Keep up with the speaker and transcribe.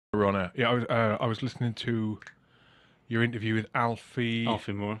We're on air. Yeah, I was listening to your interview with Alfie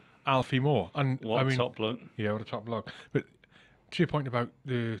Moore. Alfie Moore, and What I a mean, top bloke. yeah, what a top bloke. But to your point about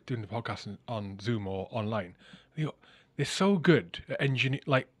doing the podcast on Zoom or online, they're so good at engineer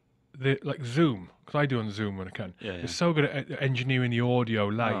like Zoom, because I do on Zoom when I can. Yeah, They're yeah. so good at engineering the audio Oh,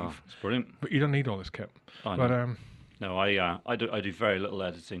 live, it's brilliant. but you don't need all this kit. I But know. No, I do very little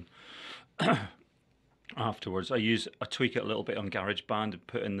editing. Afterwards, I tweak it a little bit on GarageBand and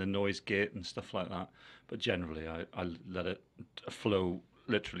put in the noise gate and stuff like that. But generally, I let it flow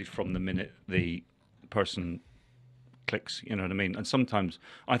literally from the minute the person clicks. You know what I mean? And sometimes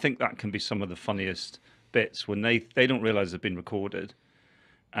I think that can be some of the funniest bits when they don't realize they've been recorded,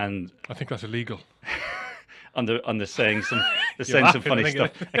 and I think that's illegal. under saying some laughing, funny I think.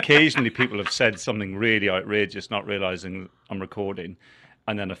 stuff. Occasionally, people have said something really outrageous, not realizing I'm recording,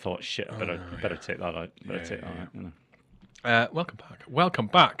 and then I thought, shit, I better take that out. Better take that out. You know. Welcome back. Welcome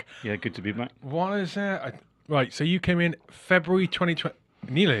back. Yeah, good to be back. What is right? So you came in February 2020,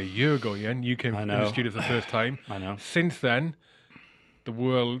 nearly a year ago. Ian, you came I in the know. studio for the first time. I know. Since then, the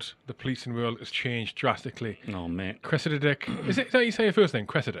policing world has changed drastically. Oh, mate. Cressida Dick, is that you say your first name?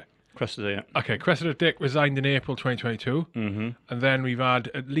 Cressida. Cressida, yeah. Okay, Cressida Dick resigned in April 2022, and then we've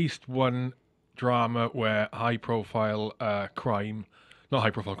had at least one drama where high-profile crime. Not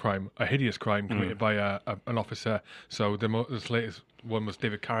high-profile crime, a hideous crime committed by an officer. So the latest one was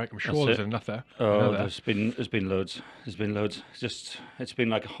David Carrick. I'm sure That's there's it. another. Oh, there's been loads. There's been loads. It's been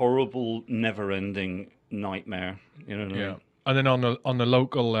like a horrible, never-ending nightmare. You know what I Yeah. mean? And then on the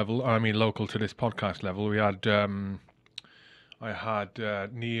local level, I mean local to this podcast level, we had I had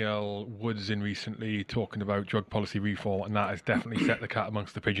Neil Woods in recently talking about drug policy reform, and that has definitely set the cat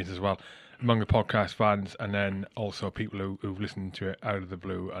amongst the pigeons as well, among the podcast fans, and then also people who've listened to it out of the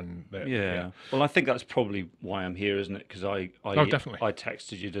blue. And Yeah. Well, I think that's probably why I'm here, isn't it? Because I definitely. I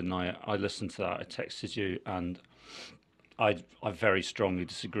texted you, didn't I? I listened to that. I texted you, and I very strongly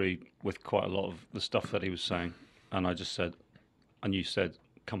disagreed with quite a lot of the stuff that he was saying, and I just said, and you said,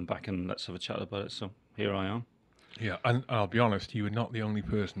 come back and let's have a chat about it. So here I am. Yeah, and I'll be honest, you were not the only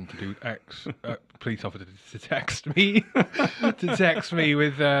person to do police officer to text me, with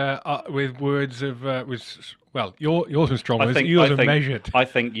words of yours was strong. Yours were measured. I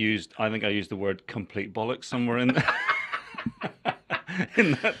think I used the word complete bollocks somewhere in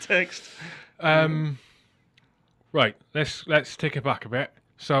in that text. Right, let's take it back a bit.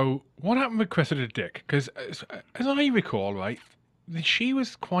 So, what happened with Cressida Dick? Because as I recall, right, she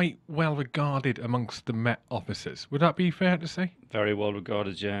was quite well regarded amongst the Met officers. Would that be fair to say? Very well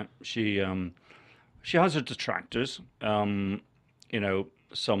regarded, yeah. She has her detractors. You know,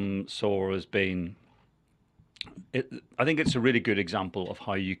 some saw her as being. I think it's a really good example of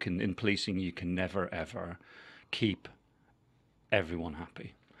how you can, in policing, you can never ever keep everyone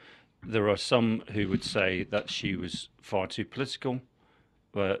happy. There are some who would say that she was far too political,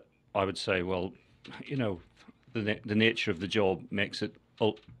 but I would say, well, you know, the nature of the job makes it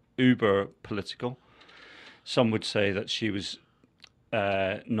uber political. Some would say that she was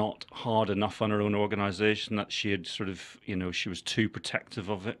not hard enough on her own organisation, that she had sort of, you know, she was too protective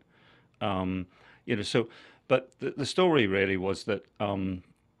of it. You know, so, but the story really was that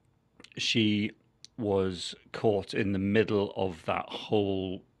she was caught in the middle of that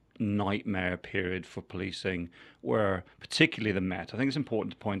whole nightmare period for policing, where particularly the Met. I think it's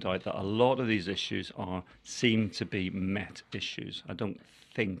important to point out that a lot of these issues seem to be Met issues. I'm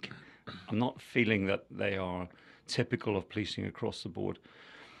not feeling that they are typical of policing across the board.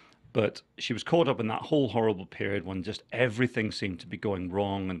 But she was caught up in that whole horrible period when just everything seemed to be going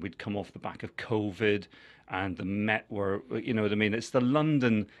wrong, and we'd come off the back of COVID, and the Met were, you know what I mean? It's the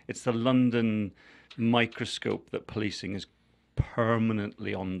London microscope that policing is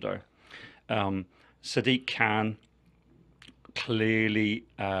permanently under. Sadiq Khan clearly,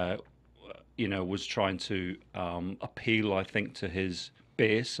 was trying to appeal, I think, to his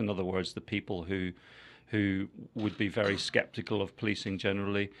base. In other words, the people who would be very sceptical of policing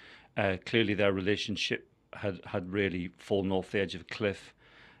generally. Clearly, their relationship had really fallen off the edge of a cliff.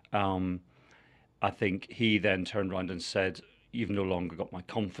 I think he then turned around and said, "You've no longer got my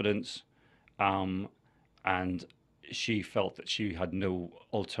confidence," and she felt that she had no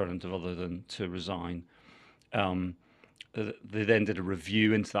alternative other than to resign. They then did a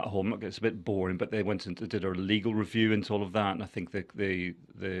review into that whole. It's a bit boring, but they went and did a legal review into all of that, and I think the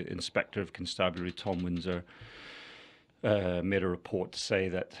Inspector of Constabulary, Tom Windsor, made a report to say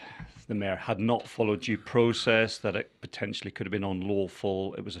that the mayor had not followed due process, that it potentially could have been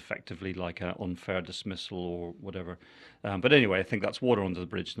unlawful. It was effectively like an unfair dismissal or whatever. But anyway, I think that's water under the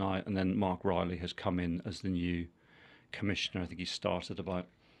bridge now. And then Mark Riley has come in as the new commissioner. I think he started about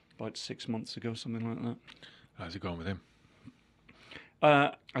about 6 months ago, something like that. How's it going with him?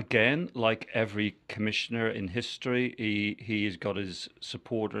 Again, like every commissioner in history, he has got his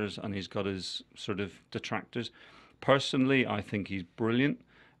supporters and he's got his sort of detractors. Personally, I think he's brilliant.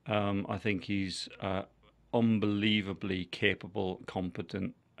 I think he's unbelievably capable,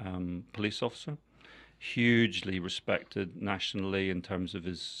 competent police officer. Hugely respected nationally in terms of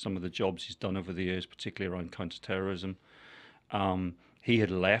some of the jobs he's done over the years, particularly around counter-terrorism. He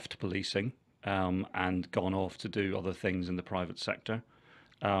had left policing and gone off to do other things in the private sector.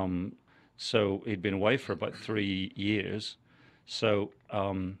 So he'd been away for about 3 years. So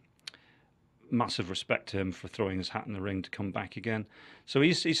massive respect to him for throwing his hat in the ring to come back again. So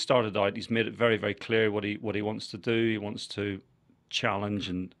he's started out. He's made it very, very clear what he wants to do. He wants to challenge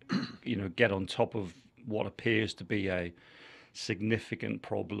and get on top of what appears to be a significant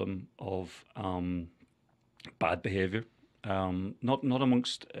problem of bad behaviour. Not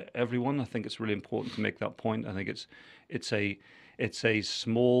amongst everyone. I think it's really important to make that point. I think it's a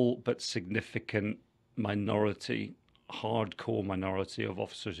small but significant minority, hardcore minority of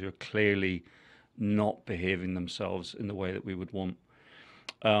officers who are clearly not behaving themselves in the way that we would want.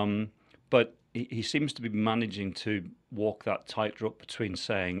 But he seems to be managing to walk that tightrope between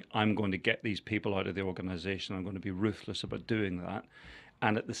saying, I'm going to get these people out of the organisation, I'm going to be ruthless about doing that,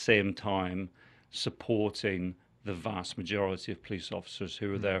 and at the same time supporting the vast majority of police officers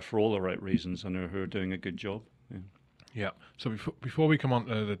who are there for all the right reasons and who are doing a good job. Yeah. So before we come on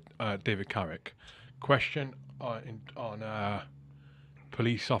to the David Carrick, question on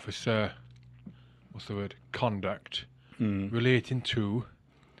police officer, what's the word, conduct relating to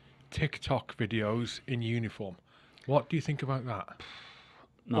TikTok videos in uniform. What do you think about that?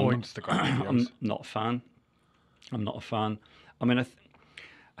 Or Instagram videos? I'm not a fan. I mean,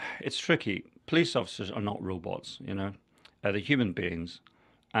 it's tricky. Police officers are not robots, they're human beings,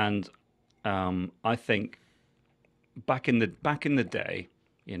 and I think back in the day,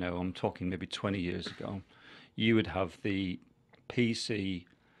 I'm talking maybe 20 years ago, you would have the PC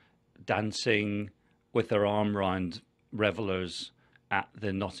dancing with their arm round revelers at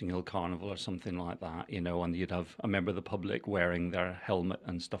the Notting Hill Carnival or something like that, and you'd have a member of the public wearing their helmet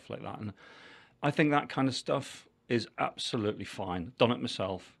and stuff like that. And I think that kind of stuff is absolutely fine. Done it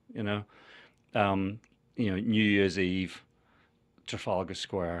myself, New Year's Eve, Trafalgar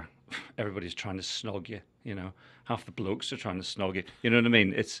Square, everybody's trying to snog you, half the blokes are trying to snog you. You know what I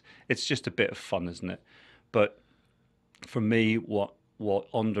mean? It's just a bit of fun, isn't it? But for me, what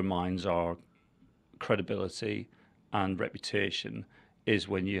undermines our credibility and reputation is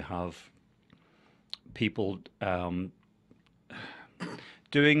when you have people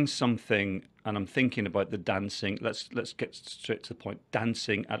doing something, and I'm thinking about the dancing. Let's get straight to the point.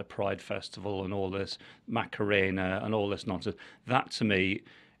 Dancing at a Pride festival and all this Macarena and all this nonsense. That to me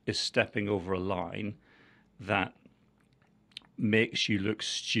is stepping over a line that makes you look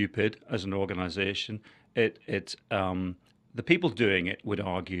stupid as an organisation. The people doing it would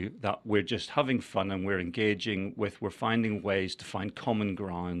argue that we're just having fun and we're finding ways to find common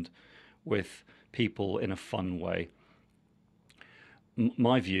ground with people in a fun way.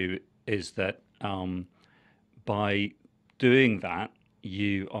 My view is that by doing that,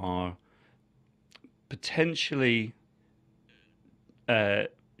 you are potentially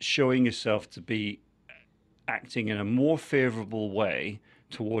showing yourself to be acting in a more favourable way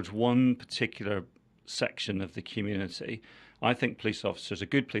towards one particular section of the community. I think a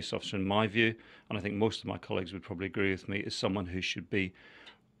good police officer in my view, and I think most of my colleagues would probably agree with me, is someone who should be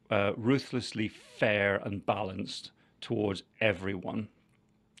ruthlessly fair and balanced towards everyone.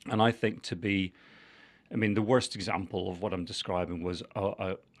 And I think the worst example of what I'm describing was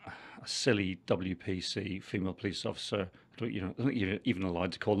a silly WPC female police officer. I don't think you're even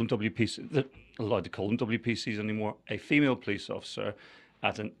allowed to call them WPCs anymore. A female police officer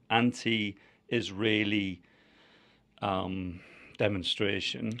at an anti-Israeli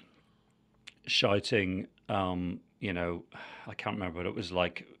demonstration, shouting, I can't remember, but it was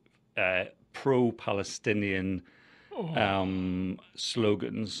like pro-Palestinian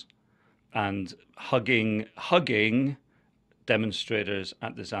slogans, and hugging demonstrators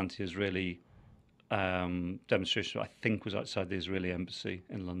at this anti-Israeli demonstration, I think was outside the Israeli embassy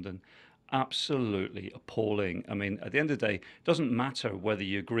in London. Absolutely appalling. I mean, at the end of the day, it doesn't matter whether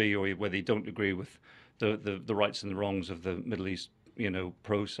you agree or whether you don't agree with the rights and the wrongs of the Middle East,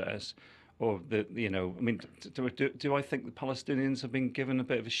 process, or do I think the Palestinians have been given a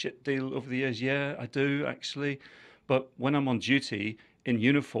bit of a shit deal over the years? Yeah, I do actually. But when I'm on duty in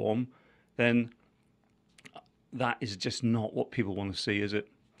uniform, then that is just not what people want to see, is it?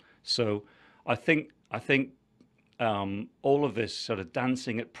 So I think all of this sort of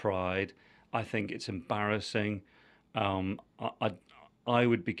dancing at pride. I think it's embarrassing. I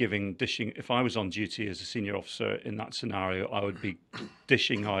would be dishing, if I was on duty as a senior officer in that scenario, I would be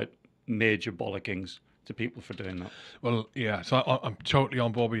dishing out major bollockings to people for doing that. Well, yeah, so I'm totally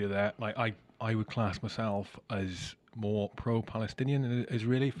on board with you there. Like, I would class myself as more pro-Palestinian than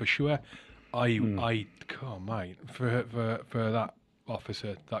Israeli, for sure. Oh mate, for that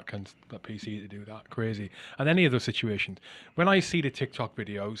officer, that PC to do that, crazy. And any of those situations, when I see the TikTok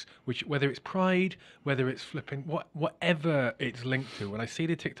videos, which whether it's pride, whether it's flipping, whatever it's linked to, when I see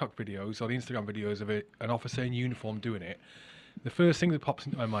the TikTok videos or the Instagram videos of an officer in uniform doing it, the first thing that pops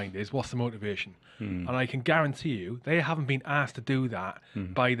into my mind is, what's the motivation? And I can guarantee you they haven't been asked to do that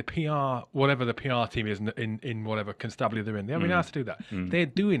by the PR, whatever the PR team is in whatever constabulary they're in. They haven't been asked to do that. They're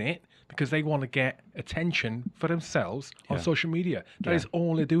doing it because they want to get attention for themselves on social media. That is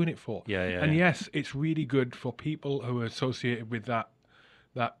all they're doing it for. And yes, it's really good for people who are associated with that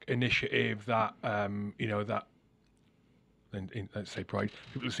initiative, that let's say pride.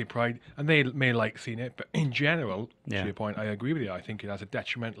 People who see pride, and they may like seeing it, but in general, to your point, I agree with you. I think it has a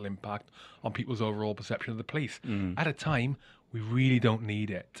detrimental impact on people's overall perception of the police. At a time, we really don't need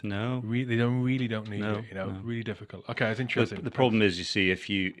it. No, they really don't need it. Really difficult. Okay, it's interesting. The problem is, you see, if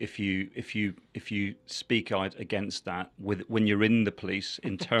you speak out against that when you're in the police,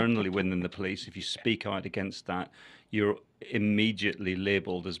 internally within the police, if you speak out against that, you're immediately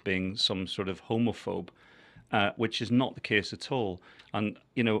labelled as being some sort of homophobe. Which is not the case at all. And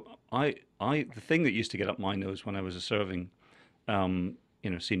the thing that used to get up my nose when I was a serving,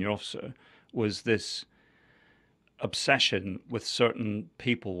 senior officer, was this obsession with certain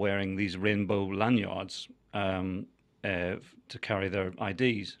people wearing these rainbow lanyards to carry their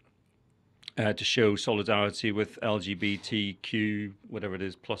IDs to show solidarity with LGBTQ, whatever it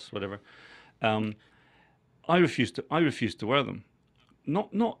is, plus whatever. I refused to wear them.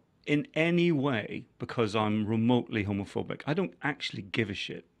 Not in any way because I'm remotely homophobic. I don't actually give a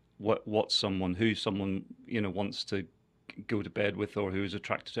shit who someone wants to go to bed with or who's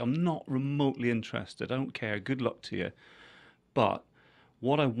attracted to. I'm not remotely interested. I don't care. Good luck to you. But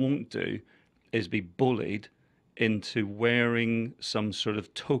what I won't do is be bullied into wearing some sort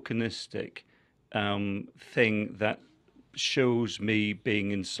of tokenistic thing that shows me being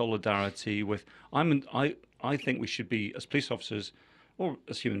in solidarity with. I think we should be, as police officers, or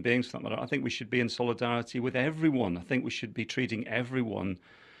as human beings for that matter, I think we should be in solidarity with everyone. I think we should be treating everyone,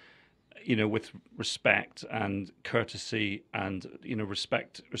 with respect and courtesy and,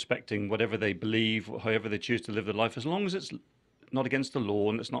 respecting whatever they believe, however they choose to live their life. As long as it's not against the law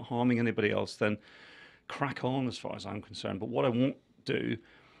and it's not harming anybody else, then crack on as far as I'm concerned. But what I won't do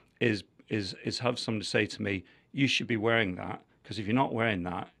is have somebody say to me, you should be wearing that, because if you're not wearing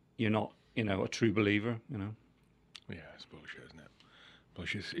that, you're not, a true believer, Yeah, it's bullshit, isn't it?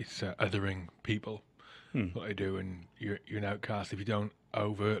 It's othering people, what they do, and you're an outcast if you don't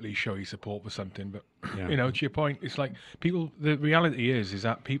overtly show your support for something. But to your point, it's like people. The reality is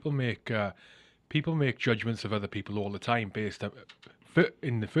that people make judgments of other people all the time based on,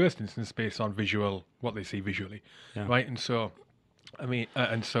 in the first instance, based on what they see visually, right? And so,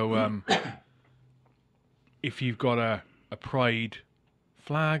 if you've got a pride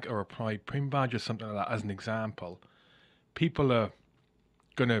flag or a pride pin badge or something like that as an example, people are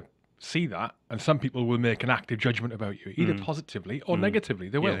going to see that, and some people will make an active judgment about you, either positively or negatively.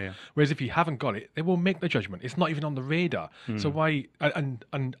 They will. Whereas if you haven't got it, they won't make the judgment. It's not even on the radar. So why?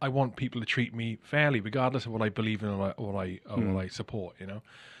 And I want people to treat me fairly, regardless of what I believe in or what I support.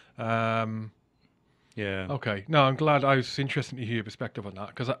 Okay. No, I'm glad. I was interested to hear your perspective on that,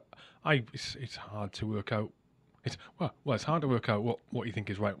 because it's hard to work out. It's hard to work out what you think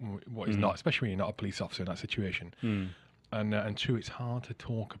is right and what is not, especially when you're not a police officer in that situation. And two, it's hard to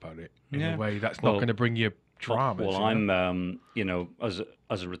talk about it in a way that's not going to bring you dramas. Well, I'm, as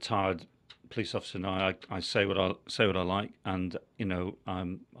a retired police officer now, I say what I like, and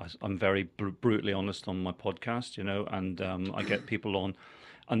I'm very brutally honest on my podcast, and I get people on,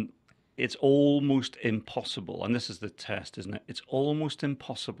 and it's almost impossible, and this is the test, isn't it? It's almost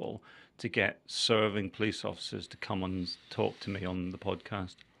impossible to get serving police officers to come and talk to me on the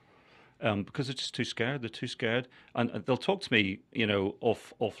podcast. Because they're just too scared. They're too scared, and they'll talk to me,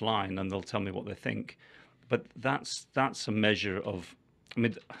 offline, and they'll tell me what they think. But that's a measure of. I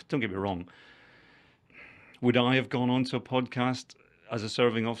mean, don't get me wrong. Would I have gone onto a podcast as a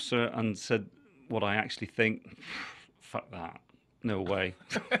serving officer and said what I actually think? Fuck that. No way.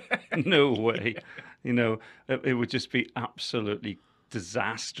 No way. It would just be absolutely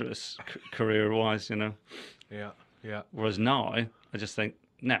disastrous career-wise. Yeah. Whereas now, I just think,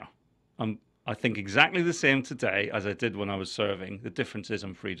 no. I think exactly the same today as I did when I was serving. The difference is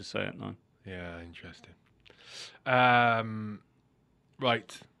I'm free to say it now. Yeah, interesting.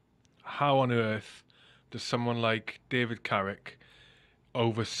 Right. How on earth does someone like David Carrick,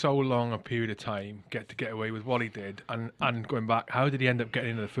 over so long a period of time, get away with what he did? And going back, how did he end up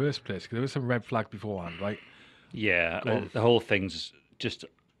getting in the first place? Because there was some red flags beforehand, right? Yeah, Go on. the whole thing's just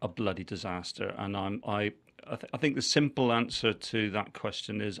a bloody disaster, and I think the simple answer to that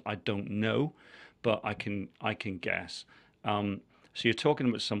question is I don't know, but I can guess. So you're talking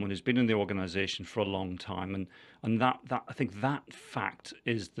about someone who's been in the organisation for a long time, and that I think that fact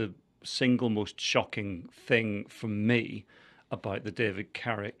is the single most shocking thing for me about the David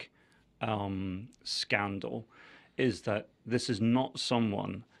Carrick scandal, is that this is not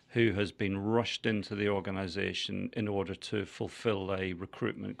someone who has been rushed into the organisation in order to fulfil a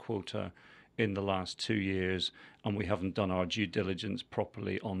recruitment quota in the last 2 years, and we haven't done our due diligence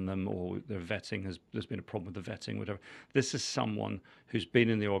properly on them, or their vetting there's been a problem with the vetting, whatever. This is someone who's been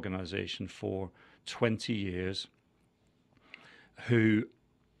in the organisation for 20 years, who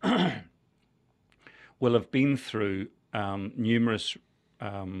will have been through numerous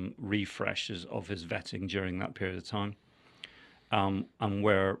refreshes of his vetting during that period of time, and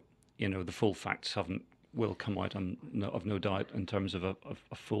where the full facts will come out, of no doubt, in terms of a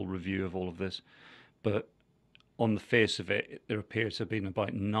full review of all of this. But on the face of it, there appears to have been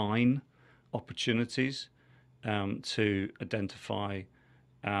about 9 opportunities to identify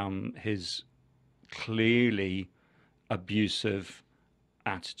his clearly abusive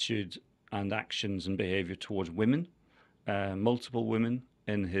attitude and actions and behaviour towards women, multiple women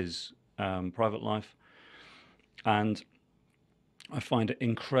in his private life. And I find it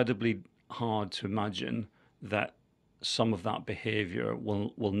incredibly hard to imagine that some of that behaviour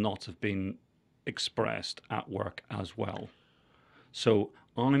will not have been expressed at work as well. So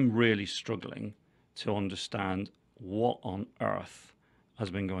I'm really struggling to understand what on earth has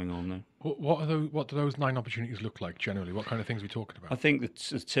been going on there. What do those 9 opportunities look like generally? What kind of things are we talking about? I think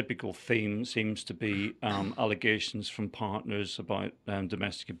the typical theme seems to be allegations from partners about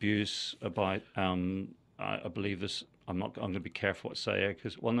domestic abuse, about I believe this. I'm going to be careful what I say here,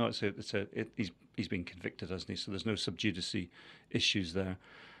 because no, he's been convicted, hasn't he? So there's no sub judice issues there.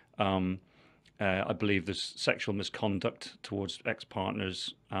 I believe there's sexual misconduct towards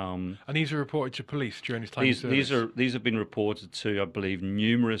ex-partners. And these are reported to police during his time in service? These have been reported to, I believe,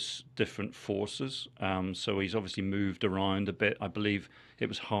 numerous different forces. So he's obviously moved around a bit. I believe it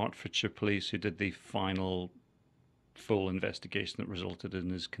was Hertfordshire Police who did the final full investigation that resulted in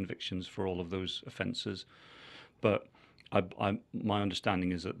his convictions for all of those offences. But my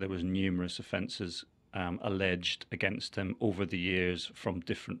understanding is that there was numerous offences alleged against him over the years from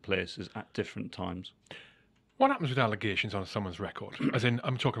different places at different times. What happens with allegations on someone's record? As in,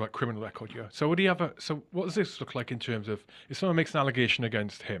 I'm talking about criminal record here. So would he have so what does this look like in terms of, if someone makes an allegation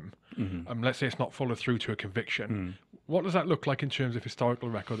against him, let's say it's not followed through to a conviction, what does that look like in terms of historical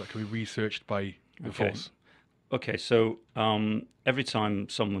record that can be researched by the force? Okay, so every time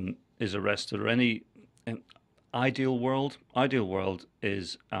someone is arrested, or any ideal world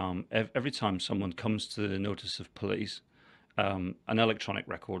is every time someone comes to the notice of police, an electronic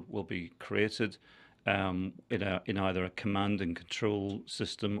record will be created in either a command and control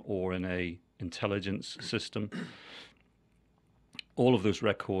system or in a intelligence system. All of those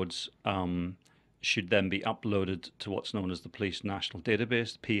records should then be uploaded to what's known as the Police National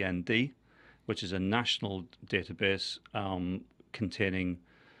Database, PND, which is a national database containing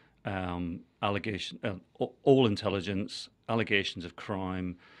all intelligence, allegations of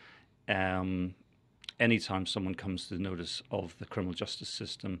crime, anytime someone comes to the notice of the criminal justice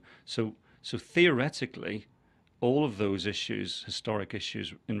system. So theoretically, all of those issues, historic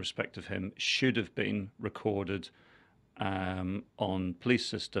issues in respect of him, should have been recorded on police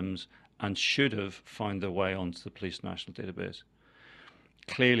systems and should have found their way onto the Police National Database.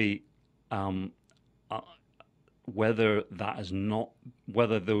 Clearly, whether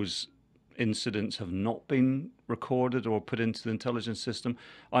those incidents have not been recorded or put into the intelligence system,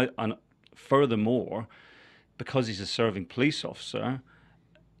 and furthermore, because he's a serving police officer,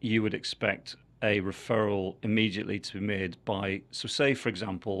 you would expect a referral immediately to be made by, so say for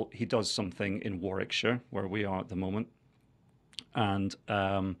example he does something in Warwickshire, where we are at the moment, and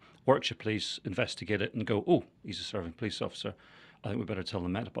Warwickshire Police investigate it and go, oh, he's a serving police officer, I think we better tell the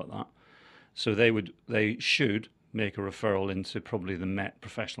Met about that. So they should make a referral into probably the Met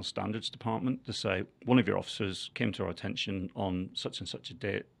Professional Standards Department to say, one of your officers came to our attention on such and such a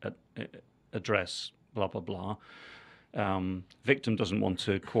date, address, blah, blah, blah. Victim doesn't want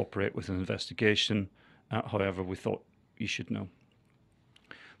to cooperate with an investigation. However, we thought you should know.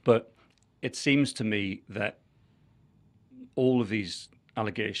 But it seems to me that all of these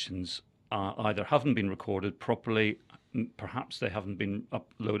allegations either haven't been recorded properly, perhaps they haven't been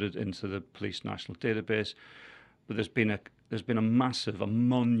uploaded into the police national database, but there's been a massive, a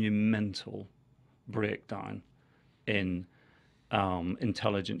monumental breakdown in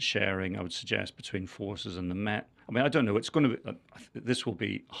intelligence sharing, I would suggest, between forces and the Met. I mean, I don't know. It's going to be. This will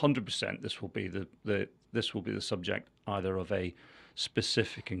be 100%. This will be the subject either of a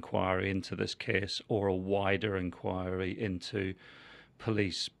specific inquiry into this case or a wider inquiry into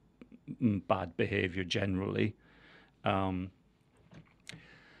police bad behaviour generally.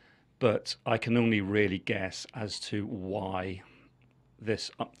 But I can only really guess as to why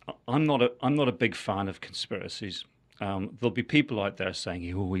this. I'm not a big fan of conspiracies. There'll be people out there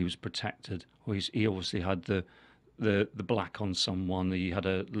saying, "Oh, he was protected. Or he obviously had the black on someone. He had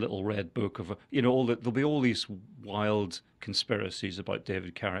a little red book of there'll be all these wild conspiracies about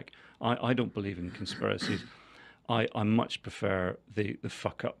David Carrick. I don't believe in conspiracies. I much prefer the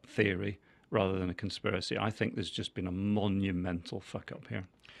fuck up theory rather than a conspiracy. I think there's just been a monumental fuck up here.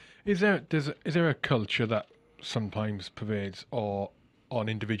 Is there a culture that sometimes pervades or on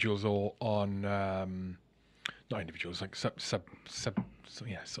individuals or on not individuals, like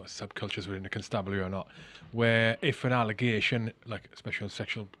subcultures within the constabulary or not, where if an allegation, like especially on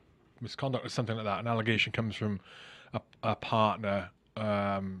sexual misconduct or something like that, an allegation comes from a partner,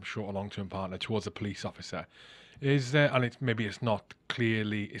 short or long-term partner, towards a police officer, is there, and it's not clear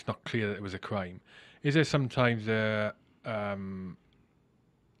that it was a crime, is there sometimes a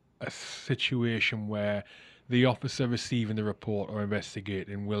situation where the officer receiving the report or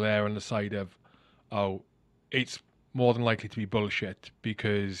investigating will err on the side of, oh, it's more than likely to be bullshit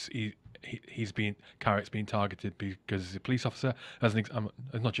because Carrick's been targeted because he's a police officer, as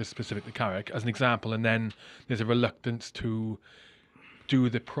not just specific to Carrick, as an example, and then there's a reluctance to do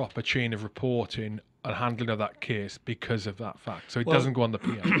the proper chain of reporting and handling of that case because of that fact. So it doesn't go on the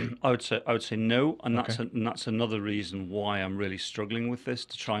PID. I would say no, and Okay. that's another reason why I'm really struggling with this,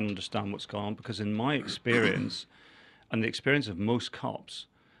 to try and understand what's going on, because in my experience and the experience of most cops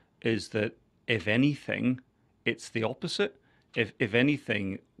is that if anything, it's the opposite. If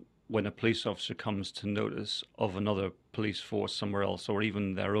anything, when a police officer comes to notice of another police force somewhere else, or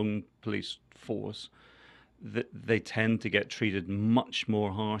even their own police force, they tend to get treated much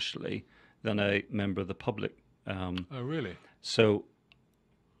more harshly than a member of the public. Oh, really? So,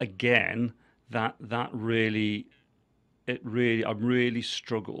 again, I really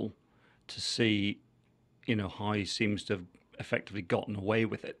struggle to see, how he seems to have effectively gotten away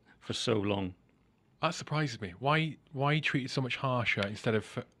with it for so long. That surprises me. Why treat it so much harsher instead of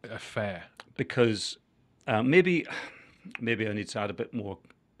fair? Because maybe I need to add a bit more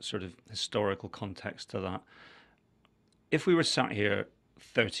sort of historical context to that. If we were sat here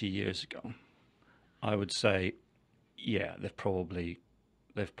 30 years ago, I would say, yeah, they've probably,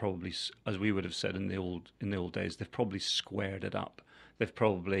 as we would have said in the old days, they've probably squared it up. They've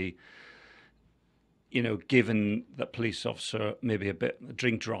probably, given that police officer maybe a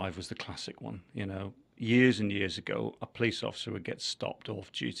drink drive was the classic one. Years and years ago, a police officer would get stopped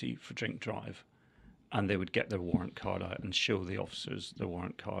off duty for drink drive, and they would get their warrant card out and show the officers the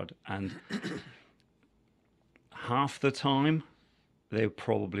warrant card, and half the time they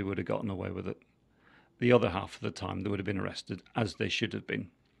probably would have gotten away with it. The other half of the time they would have been arrested, as they should have been.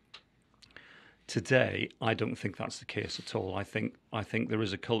 Today, I don't think that's the case at all. I think there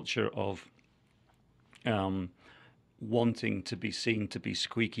is a culture of wanting to be seen to be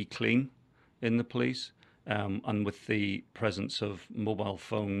squeaky clean in the police, and with the presence of mobile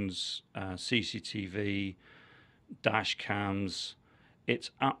phones, CCTV, dash cams,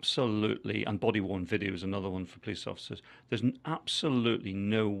 it's absolutely, and body-worn video is another one for police officers. There's absolutely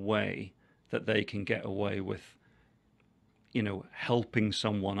no way that they can get away with, helping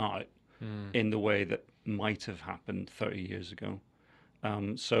someone out in the way that might have happened 30 years ago.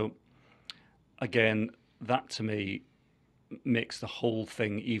 So, again, that to me makes the whole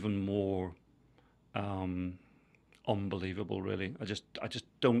thing even more unbelievable, really. I just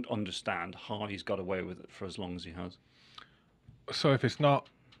don't understand how he's got away with it for as long as he has. So if it's not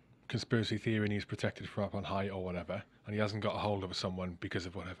conspiracy theory and he's protected for up on height or whatever, and he hasn't got a hold of someone because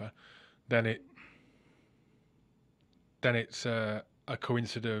of whatever, then it's a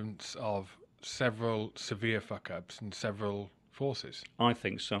coincidence of several severe fuck-ups and several forces. I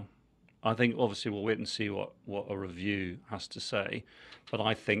think so. I think obviously we'll wait and see what a review has to say, but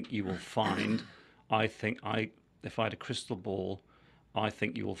I think you will find, if I had a crystal ball, I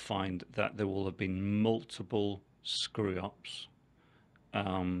think you will find that there will have been multiple screw-ups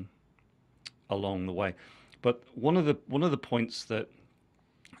along the way. But one of the points that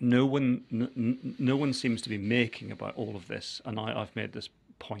no one seems to be making about all of this, and I've made this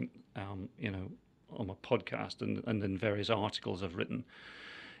point, on my podcast and in various articles I've written,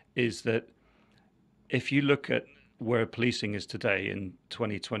 is that if you look at where policing is today in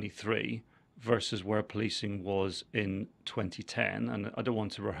 2023 versus where policing was in 2010, and I don't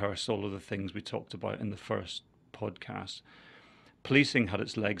want to rehearse all of the things we talked about in the first podcast, policing had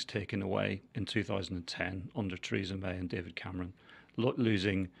its legs taken away in 2010 under Theresa May and David Cameron,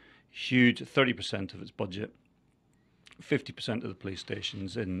 losing huge 30% of its budget, 50% of the police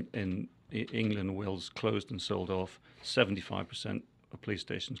stations in England and Wales closed and sold off, 75% of police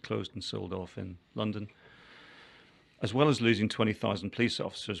stations closed and sold off in London. As well as losing 20,000 police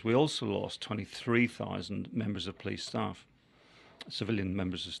officers, we also lost 23,000 members of police staff, civilian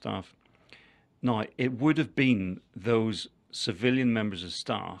members of staff. Now, it would have been those civilian members of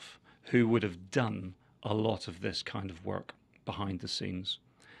staff who would have done a lot of this kind of work behind the scenes,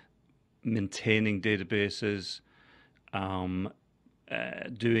 maintaining databases, doing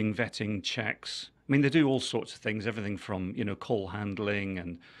vetting checks. I mean, they do all sorts of things, everything from, call handling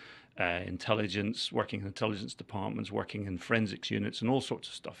and intelligence, working in intelligence departments, working in forensics units and all sorts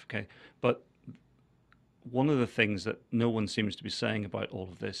of stuff, okay? But one of the things that no one seems to be saying about all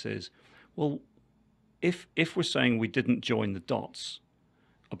of this is, well, if we're saying we didn't join the dots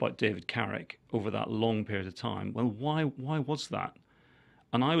about David Carrick over that long period of time, well, why was that?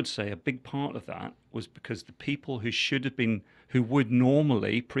 And I would say a big part of that was because the people who would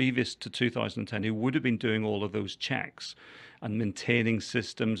normally, previous to 2010, who would have been doing all of those checks and maintaining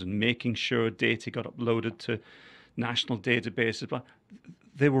systems and making sure data got uploaded to national databases, but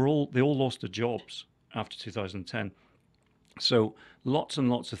they all lost their jobs after 2010. So lots and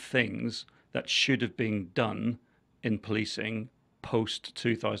lots of things that should have been done in policing post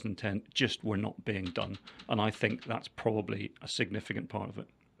 2010 just were not being done, and I think that's probably a significant part of it.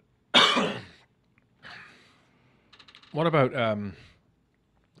 What about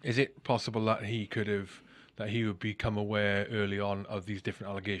is it possible that he would become aware early on of these different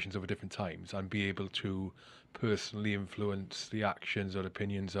allegations over different times and be able to personally influence the actions or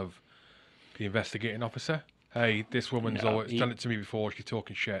opinions of the investigating officer? Hey, this woman's always done it to me before, she's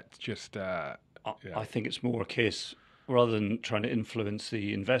talking shit, just I think it's more a case, rather than trying to influence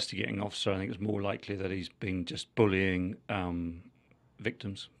the investigating officer, I think it's more likely that he's been just bullying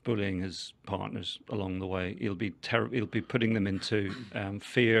victims, bullying his partners along the way. He'll be putting them into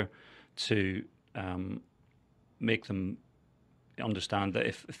fear to make them understand that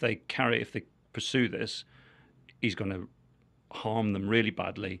if they pursue this, he's going to harm them really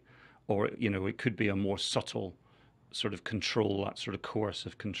badly, or it could be a more subtle sort of control, that sort of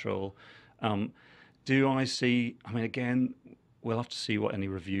coercive control. Do I see? I mean, again, we'll have to see what any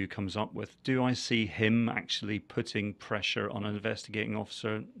review comes up with. Do I see him actually putting pressure on an investigating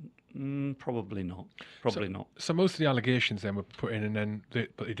officer? Probably not. Probably not. So most of the allegations then were put in, and then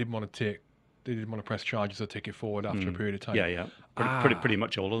but they didn't want to press charges or take it forward after a period of time. Yeah. Pretty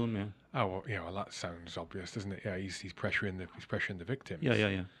much all of them. Yeah. Oh well, well, that sounds obvious, doesn't it? Yeah, he's pressuring the victims.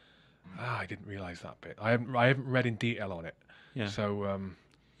 Yeah. I didn't realise that bit. I haven't read in detail on it. Yeah. So.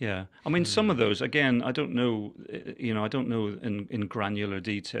 Yeah, I mean, some of those, again, I don't know. I don't know in granular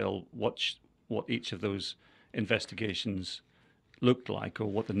detail what each of those investigations looked like or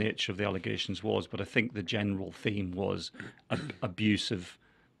what the nature of the allegations was. But I think the general theme was abusive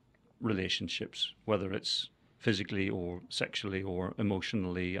relationships, whether it's physically or sexually or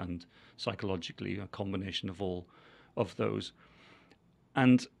emotionally and psychologically, a combination of all of those.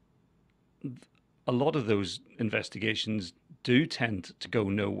 And a lot of those investigations do tend to go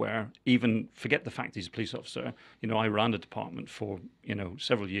nowhere. Even forget the fact he's a police officer. I ran a department for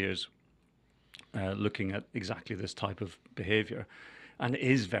several years, looking at exactly this type of behaviour, and it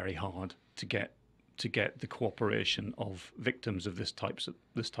is very hard to get the cooperation of victims of this type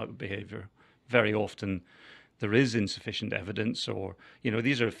of behaviour. Very often, there is insufficient evidence, or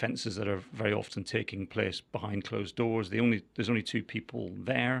these are offences that are very often taking place behind closed doors. There's only two people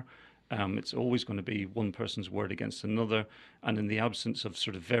there. It's always going to be one person's word against another, and in the absence of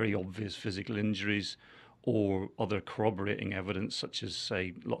sort of very obvious physical injuries or other corroborating evidence, such as,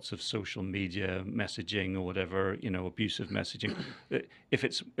 say, lots of social media messaging or whatever, abusive messaging,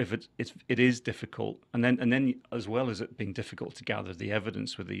 it is difficult. And then as well as it being difficult to gather the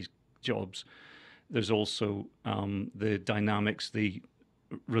evidence with these jobs, there's also the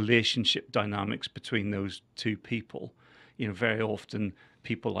relationship dynamics between those two people. Very often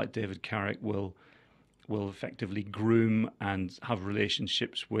people like David Carrick will effectively groom and have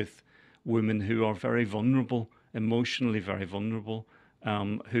relationships with women who are very vulnerable, emotionally very vulnerable,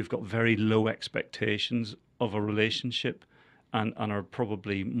 who've got very low expectations of a relationship, and are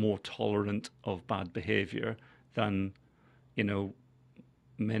probably more tolerant of bad behaviour than, you know,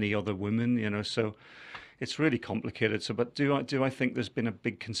 many other women, you know. So it's really complicated. So, but do I think there's been a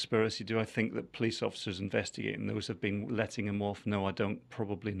big conspiracy? Do I think that police officers investigating those have been letting him off? No, I don't.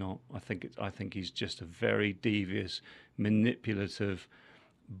 Probably not. I think he's just a very devious, manipulative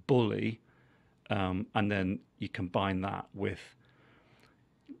bully, and then you combine that with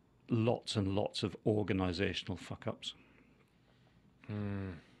lots and lots of organisational fuck-ups.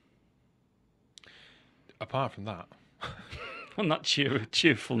 Apart from that, On that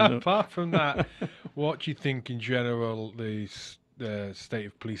cheerful note. apart from that, what do you think in general the state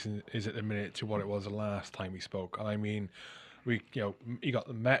of policing is at the minute to what it was the last time we spoke? And I mean, you got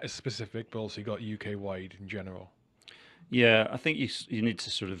the Met as specific, but also you got UK wide in general. Yeah, I think you need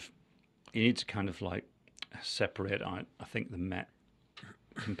to kind of like separate out. I think the Met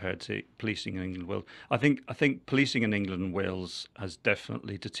compared to policing in England and Wales. I think policing in England and Wales has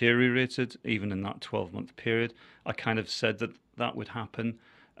definitely deteriorated even in that 12-month period. I kind of said that would happen.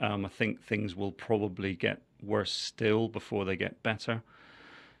 I think things will probably get worse still before they get better.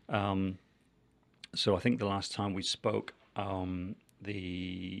 So I think the last time we spoke,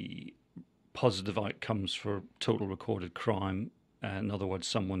 the positive outcomes for total recorded crime, in other words,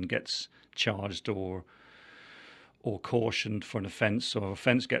 someone gets charged or cautioned for an offence, so an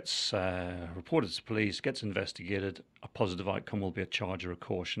offence gets reported to police, gets investigated, a positive outcome will be a charge or a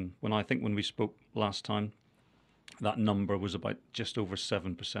caution. When we spoke last time, that number was about just over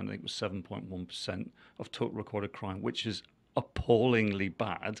 7%, I think it was 7.1% of total recorded crime, which is appallingly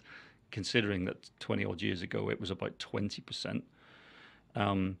bad, considering that 20 odd years ago it was about 20%.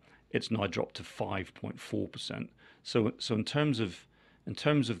 It's now dropped to 5.4%. So in terms of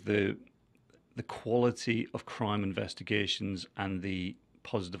the quality of crime investigations and the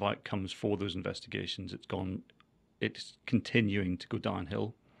positive outcomes for those investigations, it's continuing to go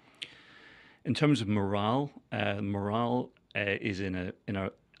downhill. In terms of morale is in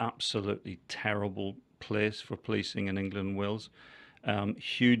a absolutely terrible place for policing in England and Wales.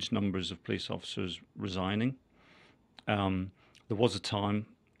 Huge numbers of police officers resigning. There was a time,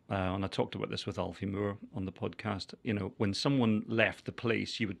 and I talked about this with Alfie Moore on the podcast, you know, when someone left the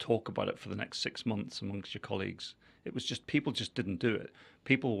police, you would talk about it for the next 6 months amongst your colleagues. It was just, people just didn't do it.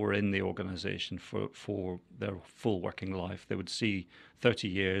 People were in the organisation for their full working life. They would see 30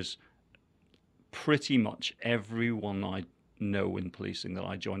 years. Pretty much everyone I know in policing that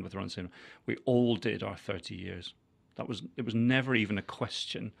I joined with around the same, we all did our 30 years. It was never even a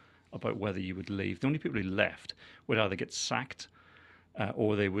question about whether you would leave. The only people who left would either get sacked,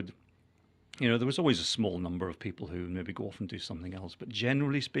 or they would, you know, there was always a small number of people who maybe go off and do something else, but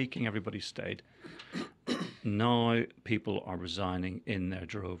generally speaking, everybody stayed. Now people are resigning in their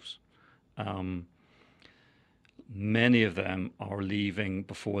droves. Many of them are leaving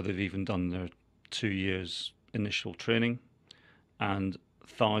before they've even done their 2 years initial training, and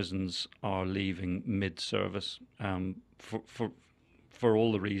thousands are leaving mid-service for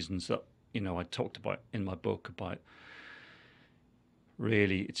all the reasons that, you know, I talked about in my book about.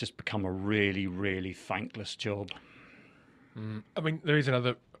 Really, it's just become a really, really thankless job. I mean, there is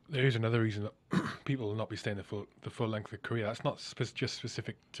another reason that people will not be staying the full length of career. That's not just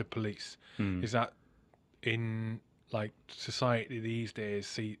specific to police. Is that in like society these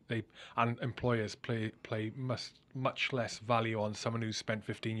days, and employers play much less value on someone who's spent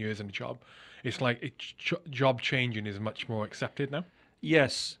 15 years in a job. It's like job changing is much more accepted now.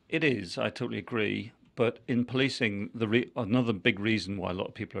 Yes, it is. I totally agree. But in policing, another big reason why a lot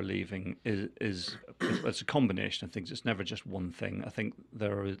of people are leaving is it's a combination of things. It's never just one thing. I think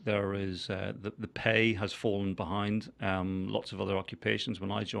there is the pay has fallen behind lots of other occupations.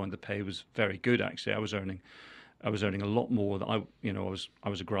 When I joined, the pay was very good. Actually, I was earning a lot more. I was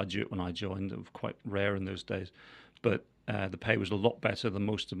a graduate when I joined. It was quite rare in those days, but the pay was a lot better than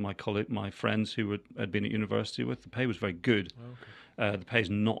most of my friends who had been at university with. The pay was very good. Okay. The pay is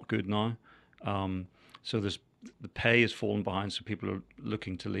not good now. So the pay has fallen behind, so people are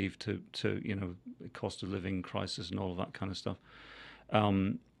looking to leave to you know, cost of living crisis and all of that kind of stuff.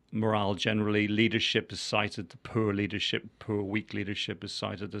 Morale generally, leadership is cited, the poor leadership, poor weak leadership is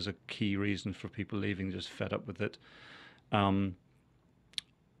cited as a key reason for people leaving, just fed up with it.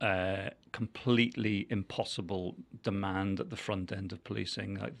 Completely impossible demand at the front end of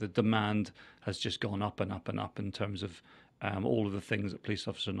policing. Like the demand has just gone up and up and up in terms of all of the things that police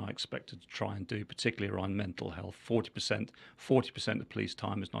officers are now expected to try and do, particularly around mental health. 40% of police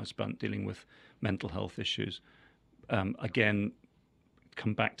time is now spent dealing with mental health issues. Again,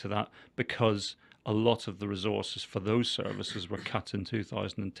 come back to that, because a lot of the resources for those services were cut in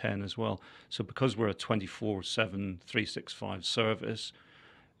 2010 as well. So because we're a 24/7, 365 service,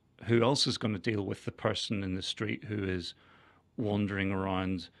 who else is going to deal with the person in the street who is wandering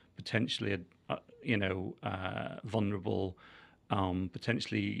around, potentially, vulnerable,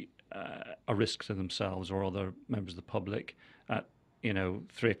 potentially a risk to themselves or other members of the public at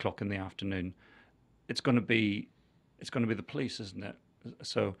 3 o'clock in the afternoon? It's going to be the police, isn't it?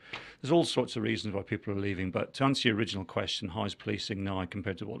 So there's all sorts of reasons why people are leaving. But to answer your original question, how is policing now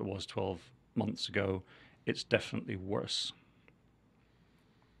compared to what it was 12 months ago? It's definitely worse.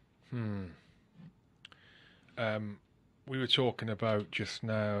 We were talking about just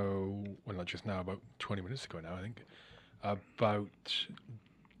now, well, not just now, about 20 minutes ago now, I think, about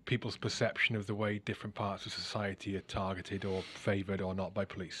people's perception of the way different parts of society are targeted or favoured or not by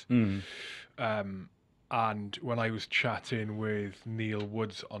police. And when I was chatting with Neil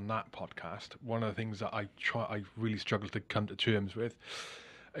Woods on that podcast, one of the things that I really struggle to come to terms with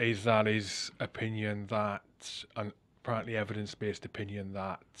is that his opinion that, and apparently evidence-based opinion,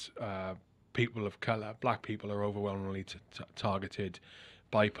 that people of colour, black people, are overwhelmingly targeted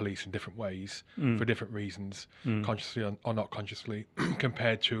by police in different ways for different reasons, consciously or not consciously,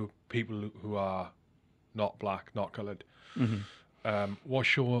 compared to people who are not black, not coloured.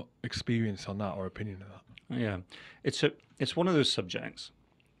 What's your experience on that or opinion of that? Yeah, it's one of those subjects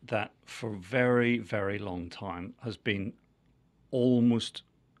that for a very, very long time has been almost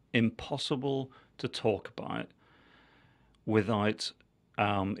impossible to talk about without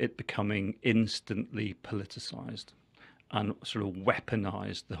it becoming instantly politicized and sort of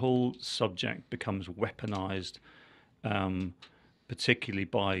weaponized. The whole subject becomes weaponized, particularly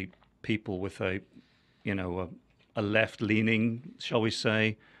by people with a left-leaning, shall we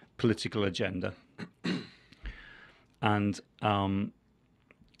say, political agenda. And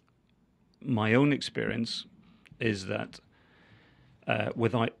my own experience is that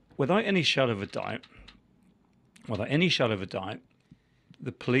without any shadow of a doubt,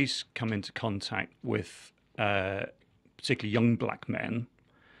 the police come into contact with particularly young black men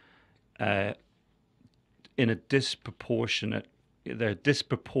they're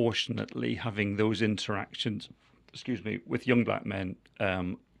disproportionately having those interactions, with young black men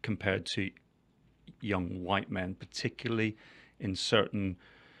compared to young white men, particularly in certain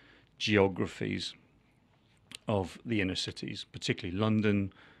geographies of the inner cities, particularly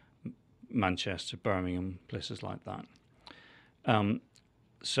London, Manchester, Birmingham, places like that.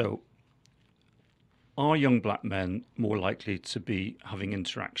 So are young black men more likely to be having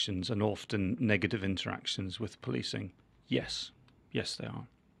interactions, and often negative interactions, with policing? Yes. Yes, they are.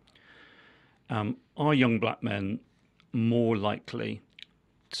 Are young black men more likely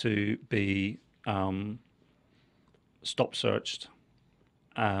to be stop searched,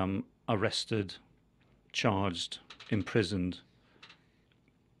 arrested, charged, imprisoned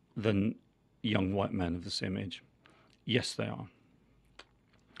than young white men of the same age? Yes, they are.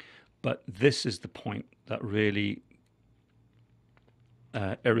 But this is the point that really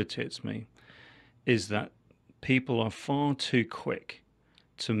irritates me, is that people are far too quick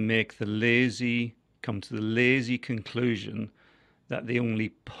to come to the lazy conclusion that the only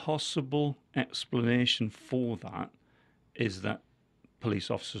possible explanation for that is that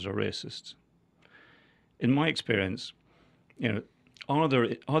police officers are racist. In my experience, are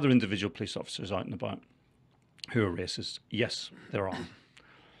there individual police officers out and about who are racist? Yes, there are.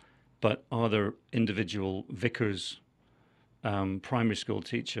 But are there individual vicars, primary school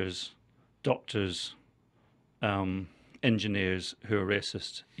teachers, doctors, engineers who are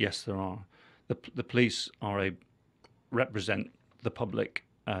racist? Yes, there are. The police represent the public.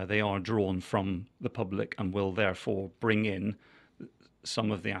 They are drawn from the public and will therefore bring in some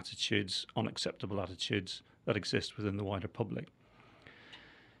of the attitudes, unacceptable attitudes, that exist within the wider public.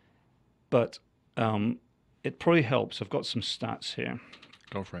 But it probably helps. I've got some stats here.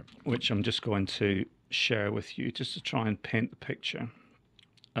 Go for it. Which I'm just going to share with you, just to try and paint the picture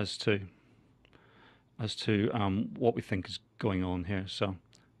as to what we think is going on here. So,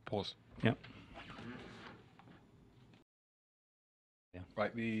 pause. Yeah.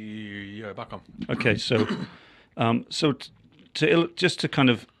 Right. Back on. Okay. So, just to kind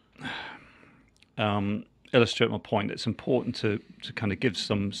of illustrate my point, it's important to kind of give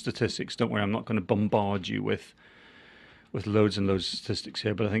some statistics. Don't worry, I'm not going to bombard you with loads and loads of statistics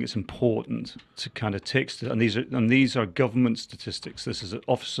here, but I think it's important to kind of take, and these are government statistics. This is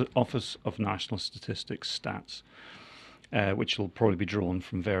Office of National Statistics stats, which will probably be drawn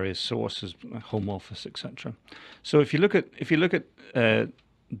from various sources, Home Office, etc. So if you look at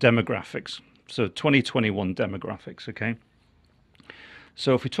demographics, so 2021 demographics, okay.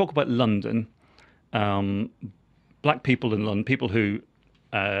 So if we talk about London, black people in London, people who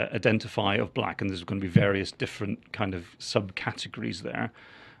identify of black, and there's going to be various different kind of subcategories there,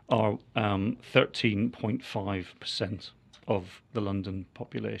 are 13.5% of the London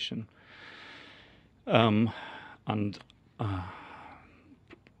population. And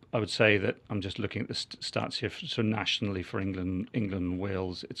I would say that I'm just looking at the stats here. So nationally for England and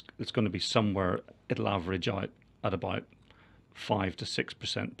Wales, it's going to be somewhere, it'll average out at about 5 to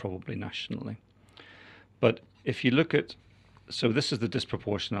 6% probably nationally. But if you look at, so this is the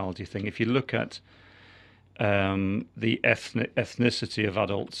disproportionality thing. If you look at the ethnicity of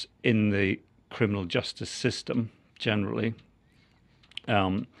adults in the criminal justice system generally,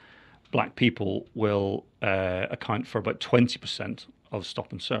 black people will account for about 20% of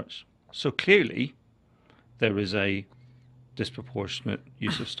stop and search. So clearly there is a disproportionate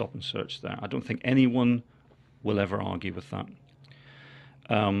use of stop and search there. I don't think anyone will ever argue with that.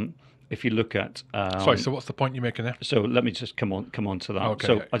 If you look at sorry, so what's the point you're making there? So let me just come on to that. Okay,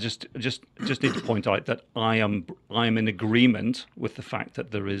 so yeah. I just need to point out that I am in agreement with the fact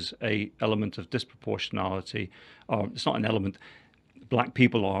that there is a element of disproportionality, or it's not an element. Black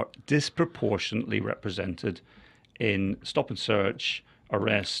people are disproportionately represented in stop and search,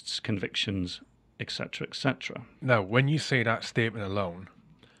 arrests, convictions, etc., etc. Now, when you say that statement alone,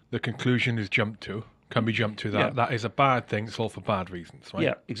 the conclusion is can be jumped to that that is a bad thing. It's all for bad reasons, right?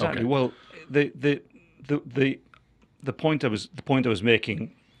 Yeah, exactly. Okay. Well, the point I was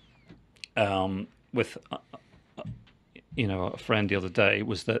making with a friend the other day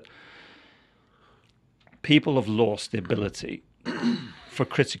was that people have lost the ability for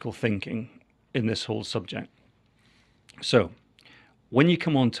critical thinking in this whole subject. So when you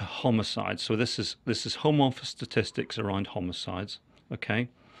come on to homicides, so this is Home Office statistics around homicides, okay?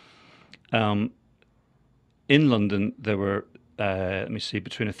 In London, there were,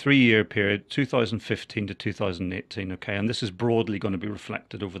 between a 3-year period, 2015 to 2018, okay? And this is broadly going to be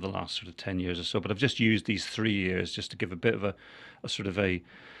reflected over the last sort of 10 years or so, but I've just used these 3 years just to give a bit of a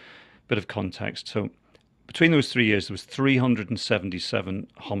bit of context. So between those 3 years, there was 377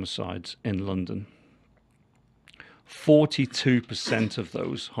 homicides in London. 42% of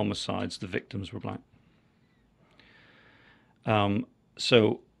those homicides, the victims were black.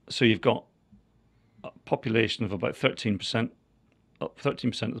 So you've got a population of about 13% of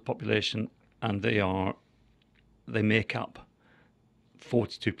the population, and they make up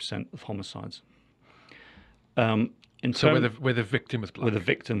 42% of homicides. Where the victim was black. Where the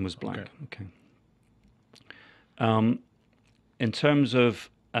victim was black. Okay. In terms of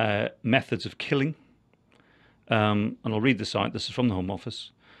methods of killing, and I'll read this out. This is from the Home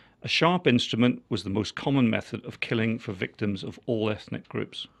Office. A sharp instrument was the most common method of killing for victims of all ethnic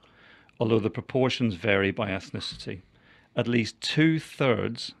groups, although the proportions vary by ethnicity. At least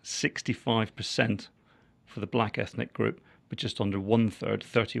 2/3, 65%, for the black ethnic group, but just under 1/3,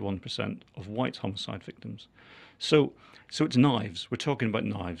 31%, of white homicide victims. So it's knives. We're talking about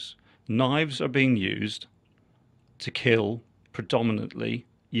knives. Knives are being used to kill predominantly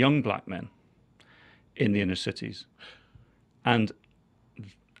young black men in the inner cities. And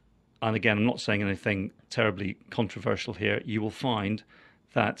again, I'm not saying anything terribly controversial here. You will find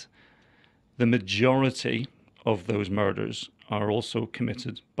that the majority of those murders are also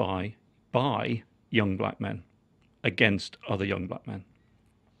committed by young black men against other young black men.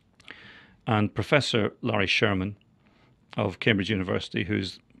 And Professor Larry Sherman of Cambridge University,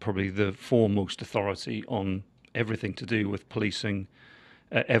 who's probably the foremost authority on everything to do with policing,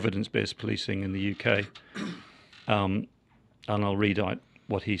 evidence-based policing in the UK, and I'll read out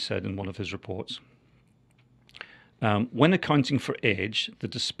what he said in one of his reports. When accounting for age, the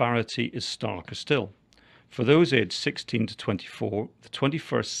disparity is starker still. For those aged 16 to 24, the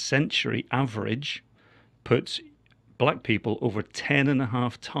 21st century average puts black people over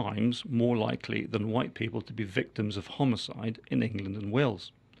 10.5 times more likely than white people to be victims of homicide in England and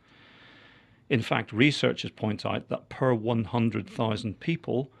Wales. In fact, researchers point out that per 100,000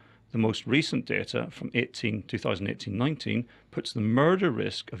 people, the most recent data from 2018-19 puts the murder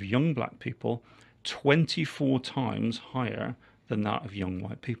risk of young black people 24 times higher than that of young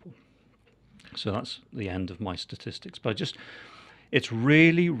white people. So that's the end of my statistics. But it's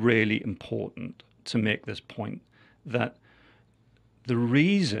really, really important to make this point that the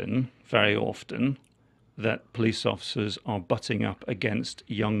reason very often that police officers are butting up against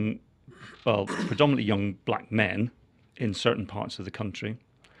predominantly young black men in certain parts of the country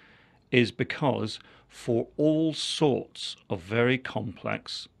is because for all sorts of very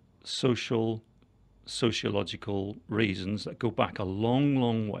complex sociological reasons that go back a long,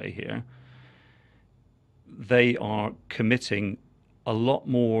 long way here, they are committing a lot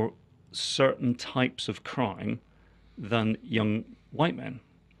more certain types of crime than young white men.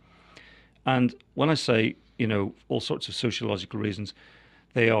 And when I say, all sorts of sociological reasons,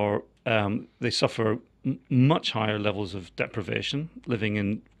 they suffer much higher levels of deprivation, living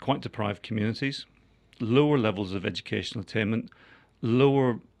in quite deprived communities, lower levels of educational attainment,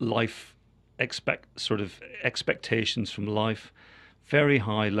 lower life expectations from life, very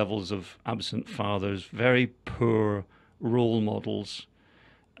high levels of absent fathers, very poor role models,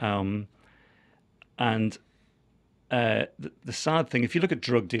 and the sad thing, if you look at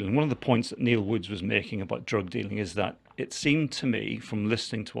drug dealing, one of the points that Neil Woods was making about drug dealing is that it seemed to me, from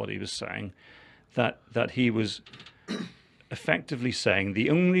listening to what he was saying, that he was effectively saying the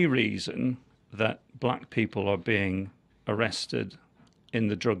only reason that black people are being arrested in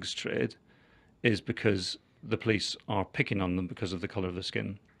the drugs trade is because the police are picking on them because of the colour of their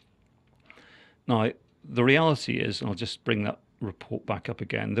skin. Now, the reality is, and I'll just bring that report back up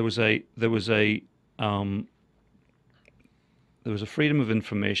again, there was a Freedom of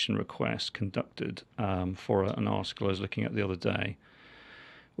Information request conducted for an article I was looking at the other day,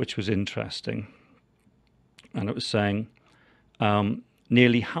 which was interesting. And it was saying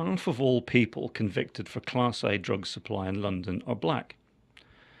nearly half of all people convicted for Class A drug supply in London are black.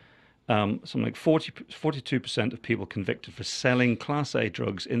 Something like 42% of people convicted for selling Class A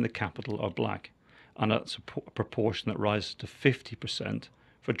drugs in the capital are black. And that's a proportion that rises to 50%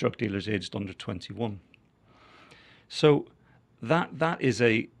 for drug dealers aged under 21. So that is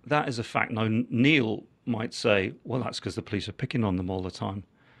a fact. Now, Neil might say, well, that's because the police are picking on them all the time.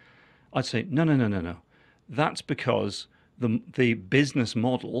 I'd say, no. That's because the business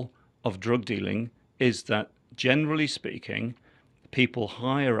model of drug dealing is that, generally speaking, people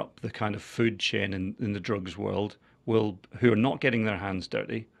higher up the kind of food chain in the drugs world who are not getting their hands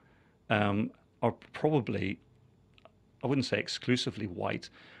dirty, are probably, I wouldn't say exclusively white,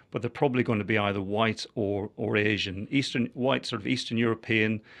 but they're probably going to be either white or Asian, white, sort of Eastern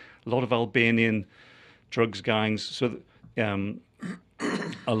European, a lot of Albanian drugs gangs. So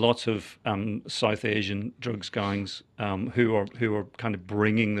a lot of South Asian drugs gangs who are kind of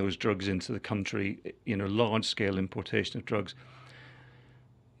bringing those drugs into the country, large scale importation of drugs.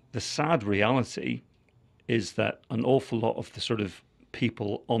 The sad reality is that an awful lot of the sort of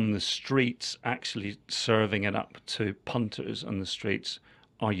people on the streets actually serving it up to punters on the streets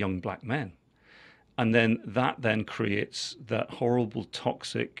are young black men. And then that creates that horrible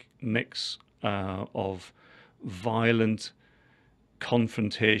toxic mix of violent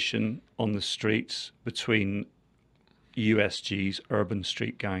confrontation on the streets between USGs, urban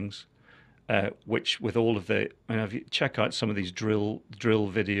street gangs, which with all of if you check out some of these drill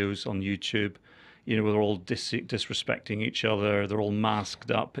videos on YouTube, where they're all disrespecting each other, they're all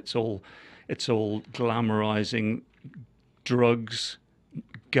masked up, it's all glamorizing drugs,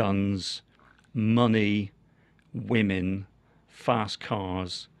 guns, money, women, fast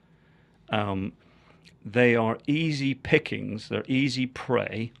cars. They are easy pickings, they're easy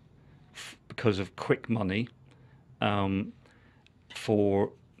prey because of quick money, to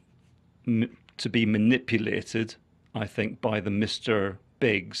be manipulated, I think, by the Mr.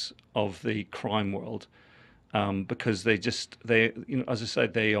 Bigs of the crime world, because they as I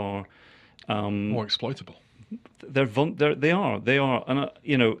said, they are more exploitable. They are, and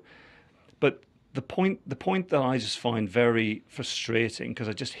but the point that I just find very frustrating, because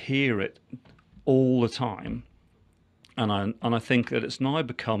I just hear it all the time, and I think that it's now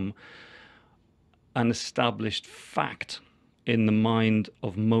become an established fact in the mind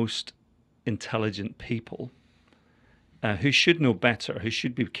of most intelligent people who should know better, who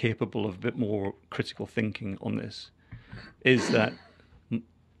should be capable of a bit more critical thinking on this, is that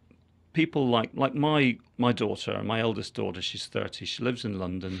people like my daughter, my eldest daughter, she's 30, she lives in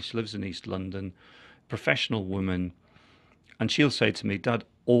London, she lives in East London, professional woman, and she'll say to me, Dad,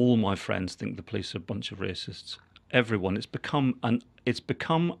 all my friends think the police are a bunch of racists. Everyone. It's become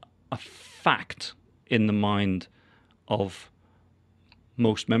a fact in the mind of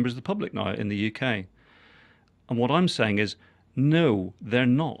most members of the public now in the UK. And what I'm saying is, no, they're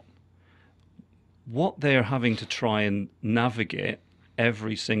not. What they're having to try and navigate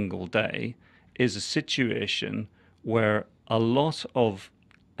every single day is a situation where a lot of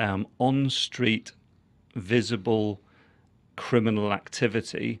on-street visible criminal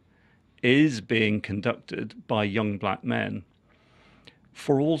activity is being conducted by young black men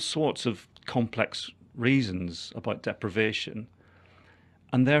for all sorts of complex reasons about deprivation,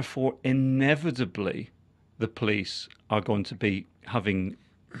 and therefore inevitably the police are going to be having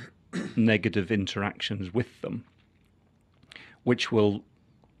negative interactions with them, which will,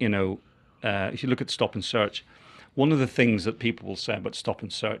 if you look at stop and search, one of the things that people will say about stop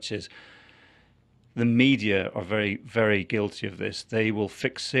and search is the media are very, very guilty of this. They will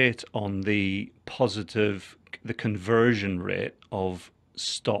fixate on the conversion rate of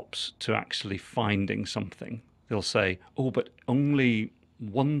stops to actually finding something. They'll say, oh, but only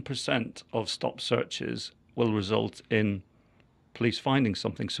 1% of stop searches will result in police finding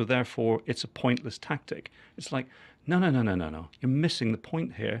something, so therefore it's a pointless tactic. It's like, no. You're missing the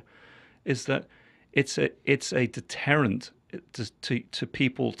point here, is that it's a deterrent to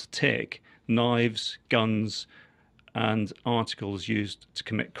people to take knives, guns, and articles used to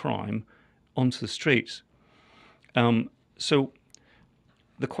commit crime onto the streets. So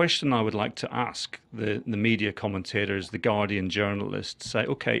the question I would like to ask the media commentators, the Guardian journalists, say,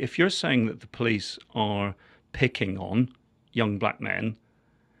 okay, if you're saying that the police are picking on young black men,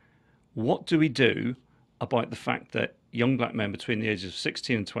 what do we do about the fact that young black men between the ages of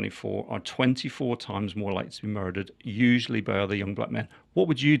 16 and 24 are 24 times more likely to be murdered, usually by other young black men? What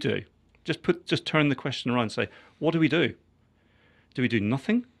would you do? Just turn the question around and say, what do we do? Do we do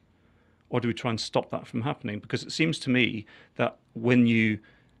nothing? Or do we try and stop that from happening? Because it seems to me that when you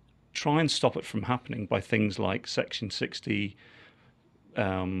try and stop it from happening by things like Section 60,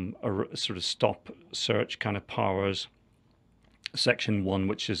 or sort of stop search kind of powers, Section 1,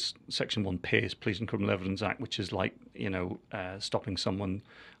 which is Section 1 PACE, Police and Criminal Evidence Act, which is like, stopping someone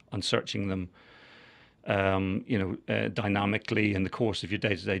and searching them, dynamically in the course of your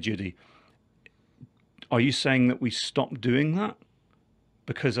day-to-day duty. Are you saying that we stop doing that?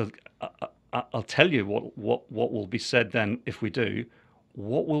 Because I'll tell you what will be said then if we do.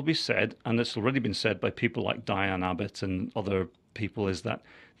 What will be said, and it's already been said by people like Diane Abbott and other people, is that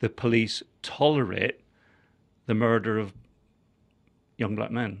the police tolerate the murder of young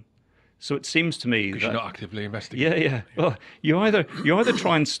black men. So it seems to me that you're not actively investigating. Yeah. Well, you either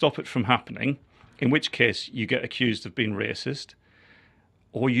try and stop it from happening, in which case you get accused of being racist,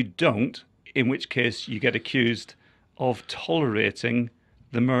 or you don't, in which case you get accused of tolerating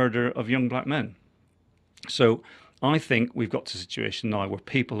the murder of young black men. So I think we've got to a situation now where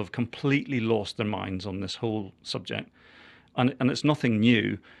people have completely lost their minds on this whole subject. And it's nothing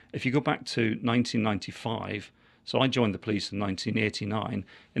new. If you go back to 1995, so I joined the police in 1989.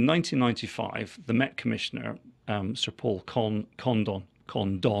 In 1995, the Met Commissioner, Sir Paul Condon,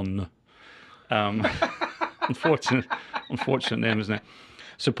 unfortunate name, isn't it?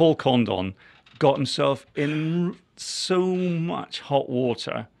 Sir Paul Condon got himself in so much hot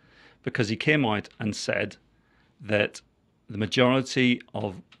water because he came out and said that the majority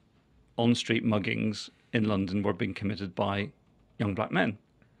of on-street muggings in London were being committed by young black men,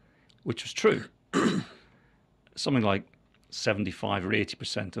 which was true. Something like 75 or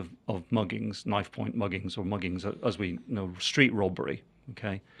 80% of muggings, knife point muggings, or muggings, as we know, street robbery,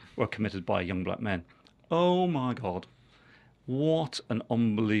 okay, were committed by young black men. Oh my God. What an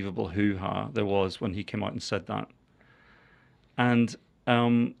unbelievable hoo-ha there was when he came out and said that. And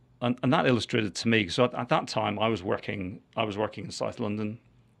that illustrated to me, so at that time I was working in South London,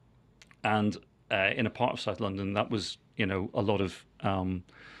 and in a part of South London that was, a lot of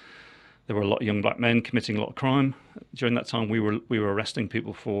there were a lot of young black men committing a lot of crime. During that time we were arresting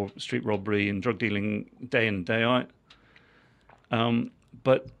people for street robbery and drug dealing day in and day out.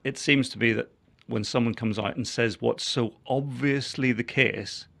 But it seems to be that when someone comes out and says what's so obviously the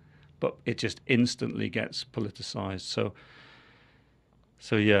case, but it just instantly gets politicized.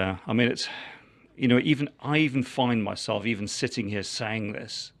 So yeah, I mean, it's, I even find myself, even sitting here saying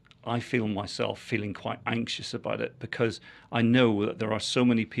this, I feel myself feeling quite anxious about it, because I know that there are so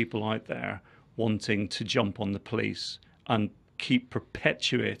many people out there wanting to jump on the police and keep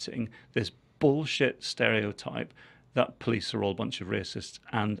perpetuating this bullshit stereotype that police are all a bunch of racists,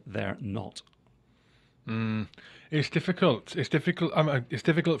 and they're not. It's difficult. It's difficult. It's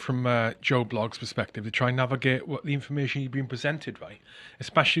difficult from Joe Blogg's perspective to try and navigate what the information you've been presented, right?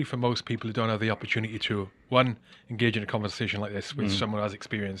 Especially for most people who don't have the opportunity to, one, engage in a conversation like this with someone who has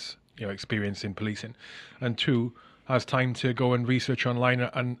experience in policing, and two, has time to go and research online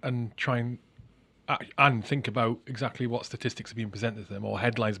and try and think about exactly what statistics are being presented to them, or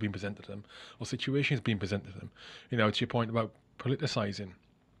headlines being presented to them, or situations being presented to them. To your point about politicizing.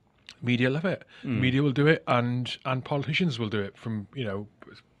 Media love it. Media will do it, and politicians will do it. From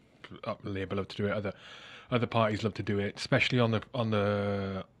Labour love to do it. Other parties love to do it, especially on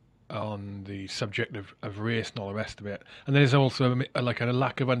the subject of race and all the rest of it. And there's also a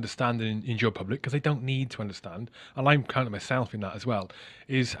lack of understanding in your public, because they don't need to understand. And I'm counting myself in that as well.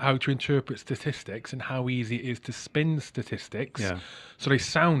 Is how to interpret statistics and how easy it is to spin statistics. Yeah. So they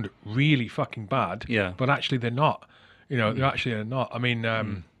sound really fucking bad. Yeah. But actually they're not. They actually are not. I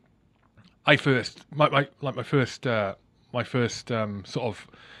mean. I first my first sort of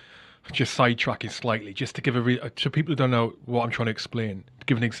just sidetracking slightly, just to give to people who don't know what I'm trying to explain, to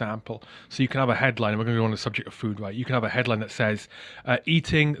give an example. So you can have a headline, and we're going to go on the subject of food, right? You can have a headline that says,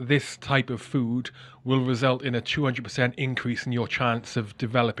 eating this type of food will result in a 200% increase in your chance of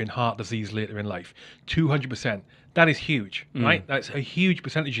developing heart disease later in life. 200%. That is huge, right? That's a huge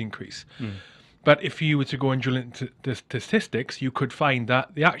percentage increase. But if you were to go and drill into the statistics, you could find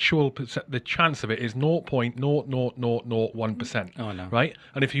that the chance of it is 0.00001%. Oh, no. Right?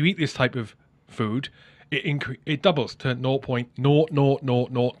 And if you eat this type of food, it doubles to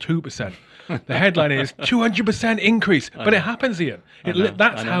 0.00002%. The headline is 200% increase, but it happens, Ian.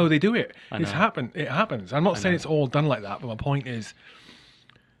 That's how they do it. It happens. I'm not saying it's all done like that, but my point is,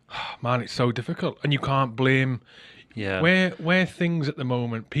 man, it's so difficult, and you can't blame. Yeah. Where things at the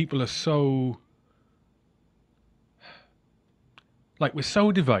moment, people are so. Like, we're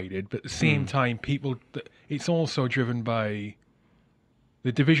so divided, but at the same time, it's also driven by,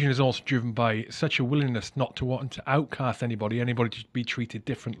 the division is also driven by such a willingness not to want to outcast anybody to be treated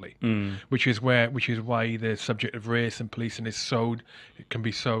differently, which is why the subject of race and policing it can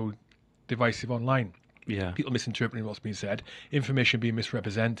be so divisive online. Yeah. People misinterpreting what's being said, information being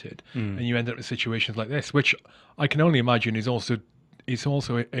misrepresented, and you end up in situations like this, which I can only imagine is also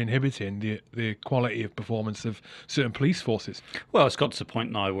inhibiting the quality of performance of certain police forces. Well, it's got to the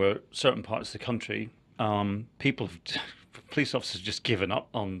point now where certain parts of the country, police officers have just given up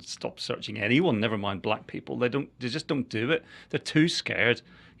on stop searching anyone, never mind black people. They just don't do it. They're too scared,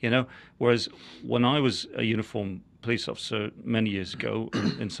 Whereas when I was a uniformed police officer many years ago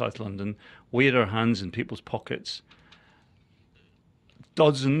in South London, we had our hands in people's pockets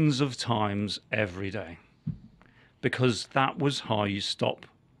dozens of times every day. Because that was how you stop.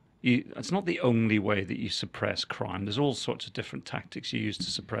 It's not the only way that you suppress crime. There's all sorts of different tactics you use to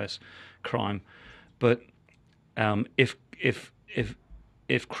suppress crime. But if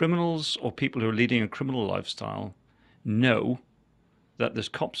criminals or people who are leading a criminal lifestyle know that there's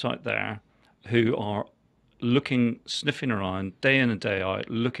cops out there who are sniffing around day in and day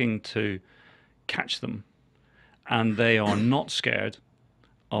out, looking to catch them, and they are not scared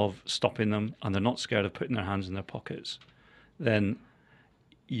of stopping them, and they're not scared of putting their hands in their pockets, then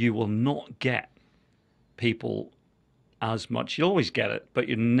you will not get people as much. You'll always get it, but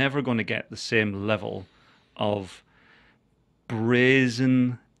you're never going to get the same level of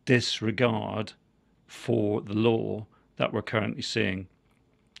brazen disregard for the law that we're currently seeing.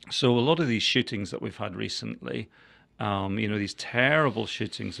 So a lot of these shootings that we've had recently, these terrible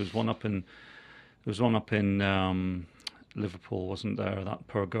shootings. There was one up in Liverpool, wasn't there? That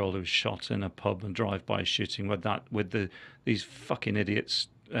poor girl who was shot in a pub and drive-by shooting with these fucking idiots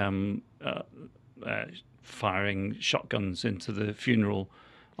firing shotguns into the funeral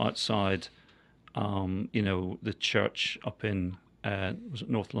outside, the church up in was it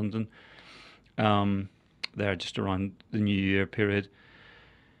North London? There just around the New Year period.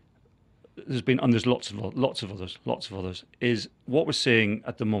 There's lots of others. Is what we're seeing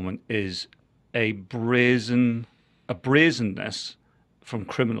at the moment is a brazenness from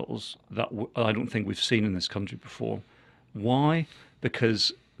criminals that I don't think we've seen in this country before. Why?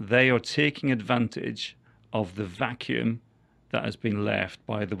 Because they are taking advantage of the vacuum that has been left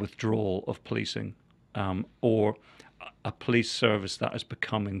by the withdrawal of policing, or a police service that has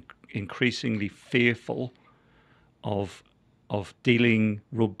become increasingly fearful of dealing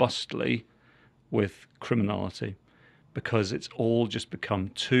robustly with criminality, because it's all just become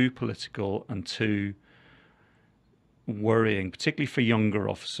too political and too worrying, particularly for younger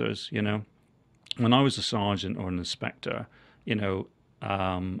officers. When I was a sergeant or an inspector,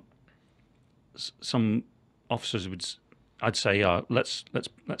 some officers I'd say, let's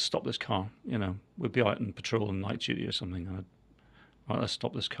stop this car. We'd be out on patrol and night duty or something, and right, let's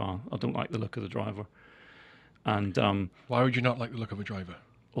stop this car. I don't like the look of the driver. And why would you not like the look of a driver?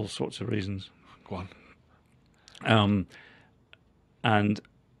 All sorts of reasons. Go on. And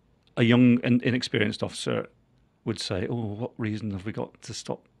a young and inexperienced officer would say, "Oh, what reason have we got to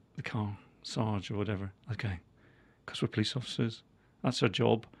stop the car, Sarge, or whatever?" Okay, because we're police officers. That's our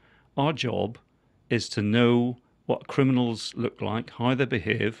job. Our job is to know what criminals look like, how they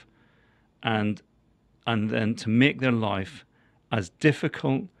behave, and then to make their life as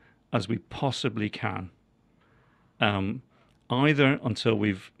difficult as we possibly can. Either until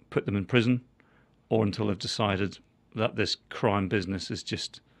we've put them in prison, or until they've decided that this crime business is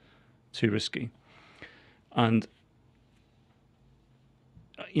just too risky. And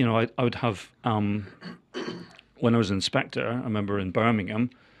I would have, when I was an inspector, I remember in Birmingham,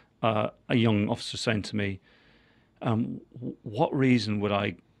 a young officer saying to me, what reason would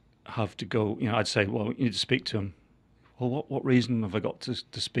I have to go, I'd say, well, you need to speak to him. Well, what reason have I got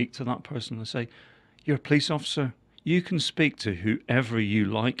to speak to that person? I say, you're a police officer. You can speak to whoever you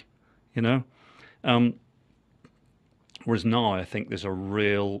like, you know. Whereas now I think there's a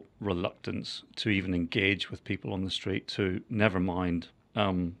real reluctance to even engage with people on the street, to never mind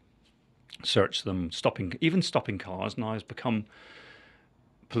search them. Even stopping cars now has become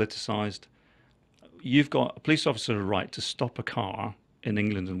politicised. You've got a police officer a right to stop a car in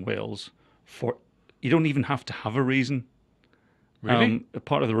England and Wales you don't even have to have a reason. Really? A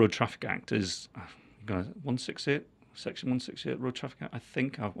part of the Road Traffic Act is 168, Section 168 Road Traffic Act. I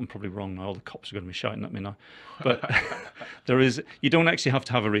think I'm probably wrong now. All the cops are going to be shouting at me now. But you don't actually have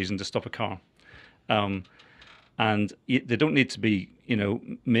to have a reason to stop a car. And they don't need to be,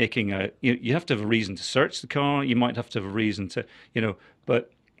 making you have to have a reason to search the car. You might have to have a reason to,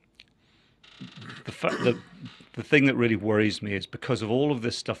 but the fact that the thing that really worries me is because of all of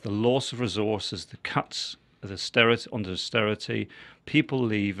this stuff, the loss of resources, the cuts, the austerity, people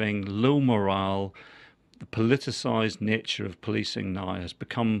leaving, low morale, the politicised nature of policing now it's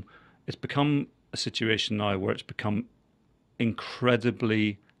become a situation now where it's become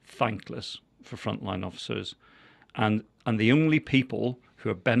incredibly thankless for frontline officers, and the only people who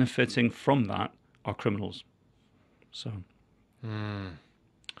are benefiting from that are criminals. So,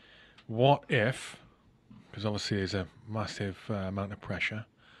 what if? Because obviously there's a massive amount of pressure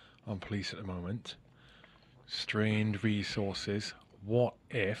on police at the moment, strained resources. What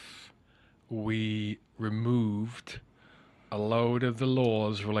if we removed a load of the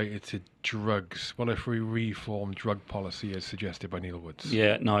laws related to drugs? What if we reformed drug policy as suggested by Neil Woods?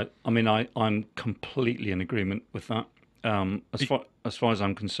 Yeah, no, I mean, I'm completely in agreement with that. As far as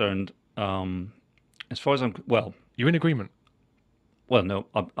I'm concerned, well, You in agreement? Well, no,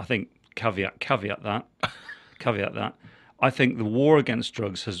 I think caveat that. I think the war against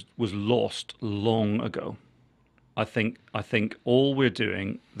drugs was lost long ago. I think all we're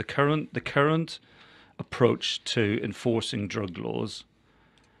doing, the current approach to enforcing drug laws,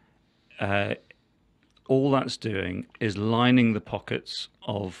 all that's doing is lining the pockets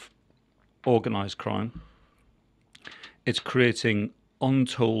of organised crime. It's creating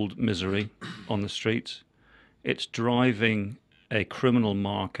untold misery on the streets. It's driving a criminal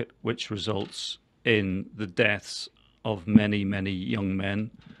market which results in the deaths of many, many young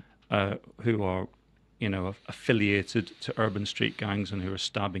men who are, affiliated to urban street gangs and who are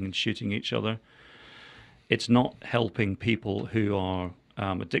stabbing and shooting each other. It's not helping people who are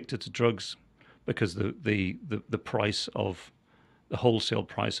addicted to drugs, because the price of the wholesale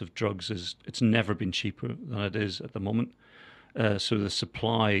price of drugs it's never been cheaper than it is at the moment. So the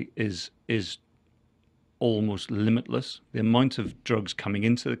supply is almost limitless. The amount of drugs coming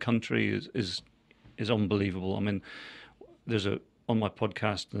into the country is unbelievable. I mean, there's on my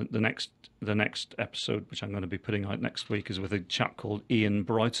podcast, the next episode, which I'm going to be putting out next week, is with a chap called Ian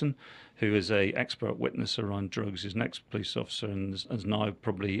Brighton, who is a expert witness around drugs. He's an ex-police officer and is now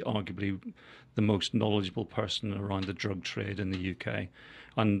probably arguably the most knowledgeable person around the drug trade in the UK.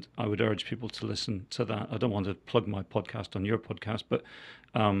 And I would urge people to listen to that. I don't want to plug my podcast on your podcast, but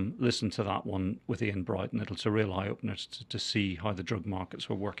listen to that one with Ian Brighton. It's a real eye-opener to see how the drug markets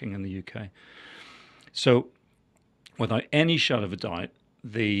were working in the UK. So, without any shadow of a doubt,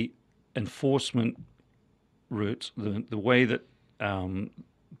 the enforcement route, the way that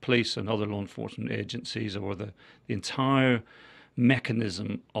police and other law enforcement agencies, or the entire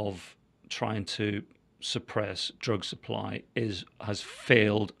mechanism of trying to suppress drug supply has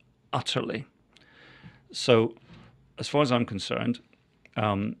failed utterly. So, as far as I'm concerned,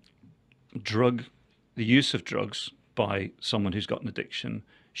 the use of drugs by someone who's got an addiction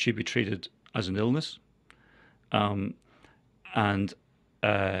should be treated as an illness, and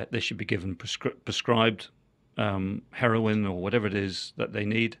they should be given prescribed heroin or whatever it is that they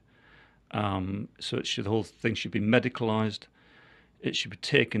need. So the whole thing should be medicalized. It should be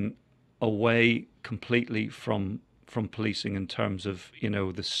taken away completely from policing in terms of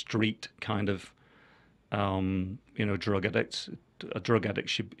the street kind of drug addicts. A drug addict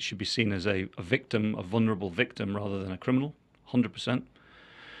should be seen as a victim, a vulnerable victim, rather than a criminal, 100%.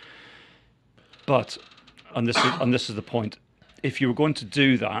 But and this is the point. If you were going to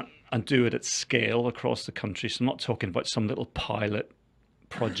do that and do it at scale across the country, so I'm not talking about some little pilot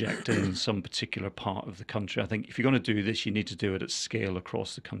project in some particular part of the country. I think if you're going to do this, you need to do it at scale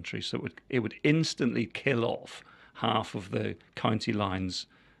across the country. So it would instantly kill off half of the county lines,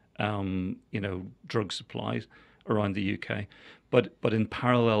 drug supplies around the UK. But in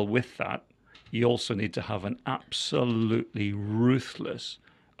parallel with that, you also need to have an absolutely ruthless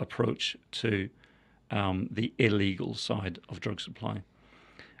approach to the illegal side of drug supply.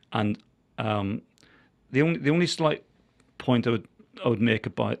 And the only slight point I would make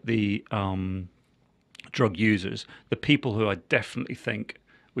about the drug users, the people who I definitely think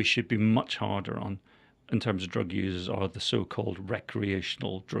we should be much harder on in terms of drug users are the so-called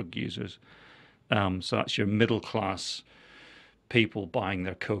recreational drug users. So that's your middle class people buying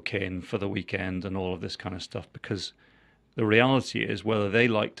their cocaine for the weekend and all of this kind of stuff, because the reality is, whether they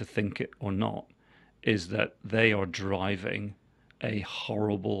like to think it or not, is that they are driving a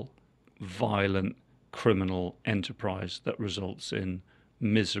horrible, violent, criminal enterprise that results in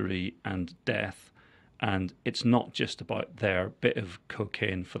misery and death. And it's not just about their bit of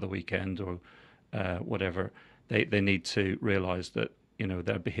cocaine for the weekend or whatever. They need to realize that, you know,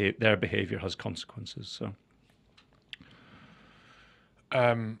 their behavior has consequences. So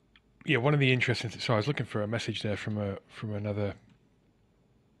yeah, one of the interesting. So I was looking for a message there from another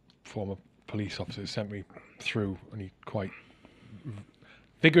former police officer who sent me through, and he quite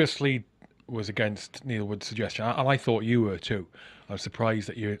vigorously was against Neil Wood's suggestion, and I thought you were too. I was surprised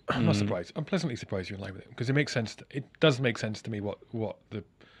that you. I'm not surprised. I'm pleasantly surprised you're in line with it, because it makes sense. It does make sense to me what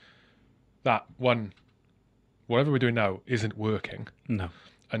that one, whatever we're doing now isn't working. no.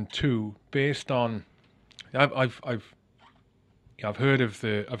 And two, based on, I've heard of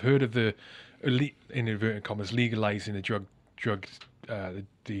the in inverted commas legalizing the drugs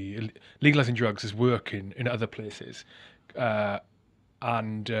the legalizing drugs is working in other places,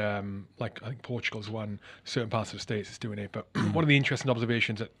 and like I think Portugal's one, certain parts of the states is doing it. But one of the interesting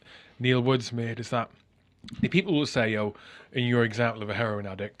observations that Neil Woods made is that the people will say, "Oh, in your example of a heroin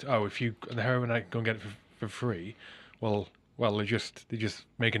addict, oh, if the heroin addict go and get it for free, well, they're just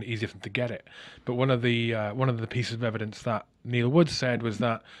making it easier for them to get it." But one of the pieces of evidence that Neil Woods said was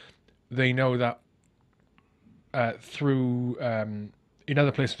that they know that through in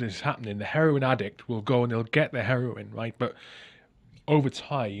other places where this is happening, the heroin addict will go and they'll get their heroin, right? But over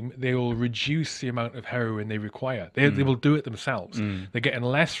time, they will reduce the amount of heroin they require. They will do it themselves. They're getting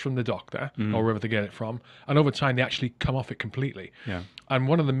less from the doctor or wherever they get it from, and over time they actually come off it completely. Yeah. And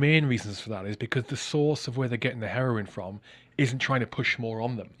one of the main reasons for that is because the source of where they're getting the heroin from isn't trying to push more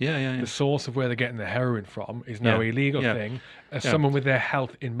on them. Yeah. The source of where they're getting the heroin from is now a legal thing. As someone with their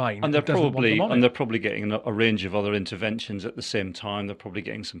health in mind, And they're they're probably getting a range of other interventions at the same time. They're probably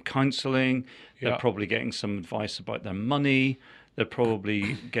getting some counselling. They're probably getting some advice about their money. They're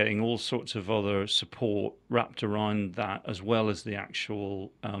probably getting all sorts of other support wrapped around that, as well as the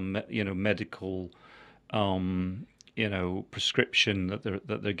actual, medical, prescription that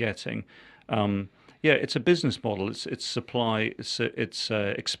they're getting. It's a business model. It's supply. It's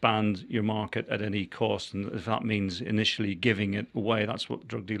expand your market at any cost, and if that means initially giving it away, that's what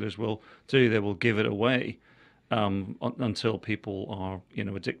drug dealers will do. They will give it away until people are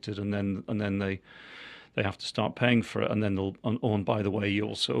addicted, and then they have to start paying for it, and then they'll. Oh, and by the way, you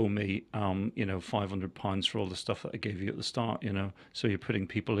also owe me £500 for all the stuff that I gave you at the start. So you're putting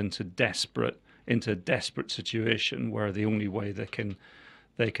people into a desperate situation where the only way they can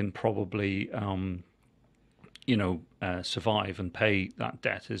probably survive and pay that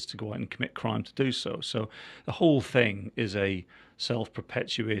debt is to go out and commit crime to do so. So the whole thing is a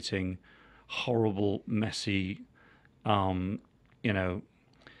self-perpetuating, horrible, messy,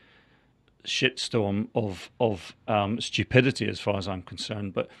 shitstorm of stupidity, as far as I'm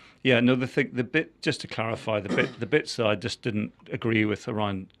concerned. But the bit, just to clarify, the bits that I just didn't agree with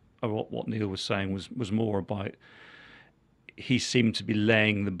around what Neil was saying was more about, he seemed to be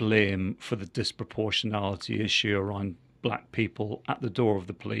laying the blame for the disproportionality issue around black people at the door of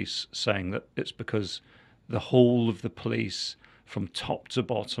the police, saying that it's because the whole of the police, from top to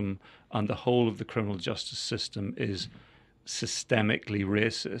bottom, and the whole of the criminal justice system is systemically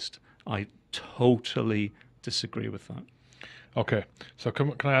racist. I totally disagree with that. Okay, so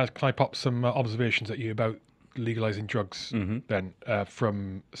can I pop some observations at you about legalizing drugs then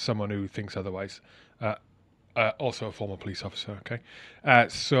from someone who thinks otherwise? Also a former police officer. Okay,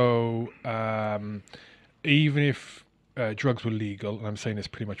 so even if drugs were legal, and I'm saying this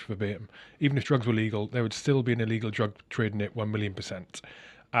pretty much verbatim, even if drugs were legal, there would still be an illegal drug trade in it 1,000,000%.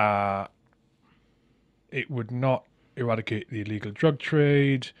 It would not eradicate the illegal drug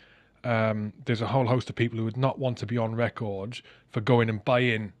trade. There's a whole host of people who would not want to be on record for going and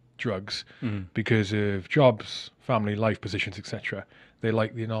buying drugs because of jobs, family, life positions, etc. They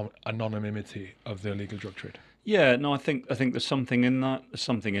like the anonymity of the illegal drug trade. Yeah, no, I think there's something in that.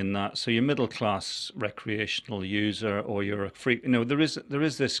 So you're middle class recreational user, or you're a freak. There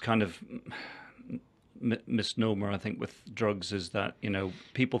is this kind of misnomer, I think, with drugs, is that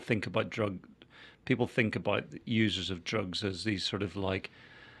people think about users of drugs as these sort of like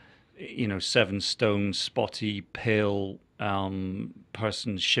 7 stone, spotty, pale,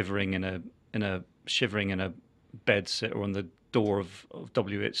 person shivering in a bed sit or on the door of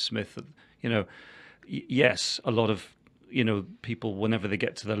W.H. Smith. Yes, a lot of people, whenever they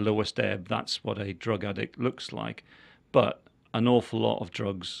get to the lowest ebb, that's what a drug addict looks like. But an awful lot of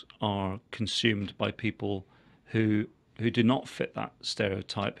drugs are consumed by people who do not fit that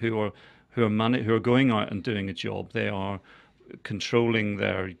stereotype, who are going out and doing a job. They are controlling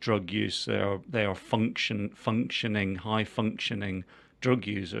their drug use. They are functioning, high functioning drug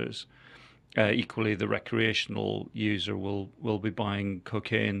users. Equally, the recreational user will be buying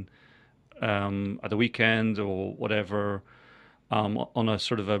cocaine at the weekend or whatever, on a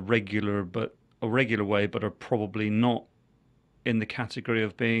sort of a regular way, but are probably not in the category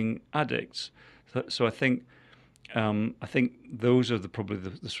of being addicts. So I think those are probably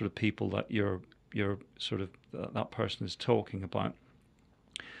the sort of people that you're sort of that person is talking about.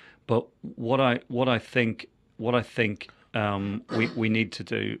 But what I think we need to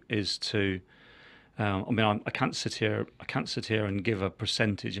do is to. I can't sit here and give a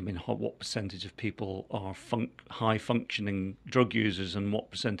percentage. I mean, what percentage of people are high functioning drug users and what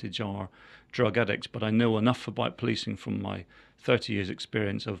percentage are drug addicts? But I know enough about policing from my 30 years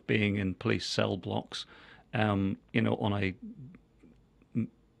experience of being in police cell blocks, on a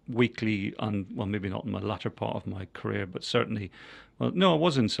weekly, and well, maybe not in the latter part of my career, but certainly, I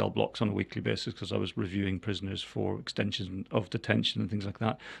was in cell blocks on a weekly basis because I was reviewing prisoners for extension of detention and things like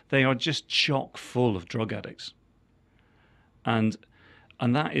that. They are just chock full of drug addicts, and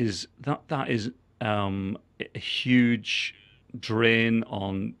that is a huge drain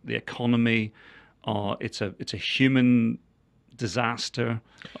on the economy. It's a human disaster.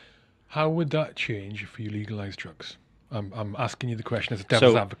 How would that change if you legalise drugs? I'm asking you the question as a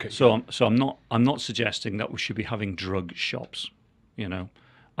devil's advocate. So I'm not suggesting that we should be having drug shops.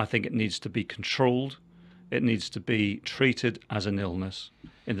 I think it needs to be controlled. It needs to be treated as an illness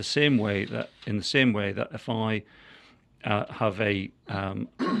in the same way that if I have a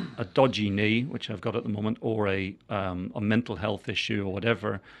dodgy knee, which I've got at the moment, or a mental health issue or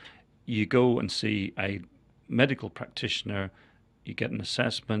whatever, you go and see a medical practitioner, you get an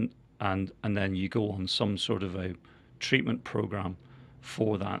assessment, and then you go on some sort of a treatment program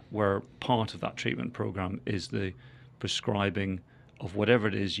for that, where part of that treatment program is the prescribing of whatever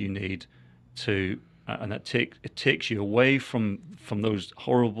it is you need to, and it takes you away from those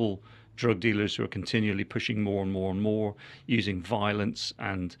horrible drug dealers who are continually pushing more and more and more, using violence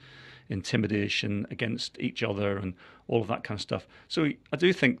and intimidation against each other and all of that kind of stuff. So I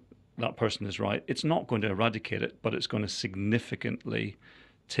do think that person is right. It's not going to eradicate it, but it's going to significantly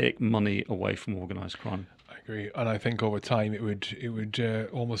take money away from organised crime. I agree, and I think over time it would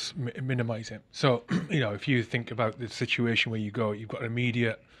almost minimise it. So if you think about the situation where you've got an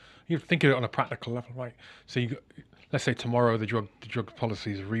immediate, you think of it on a practical level, right? So let's say tomorrow the drug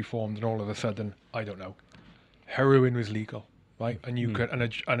policies are reformed, and all of a sudden, I don't know, heroin was legal, right? And you could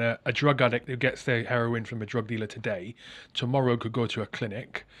a drug addict who gets their heroin from a drug dealer today, tomorrow could go to a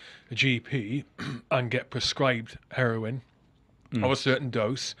clinic, a GP, and get prescribed heroin of a certain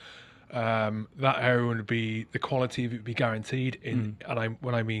dose. That heroin would be, the quality of it would be guaranteed.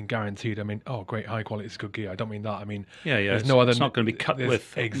 When I mean guaranteed, I mean, great, high quality is good gear. I don't mean that. I mean, there's no other. It's not going to be cut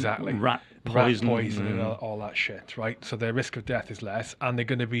with exactly rat poison and all that shit, right? So their risk of death is less, and they're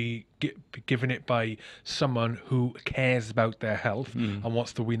going to be given it by someone who cares about their health and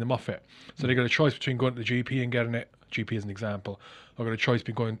wants to wean them off it. So they've got a choice between going to the GP and getting it. GP as an example, or got a choice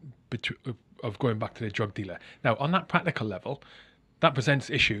between going back to the drug dealer. Now, on that practical level, that presents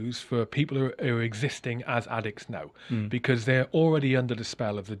issues for people who are existing as addicts now, because they're already under the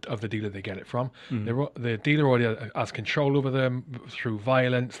spell of the dealer they get it from. The dealer already has control over them through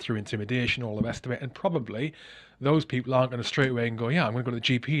violence, through intimidation, all the rest of it, and probably those people aren't going to straight away and go, yeah, I'm going to go to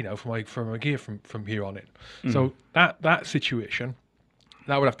the GP now for my gear from here on in. So that situation,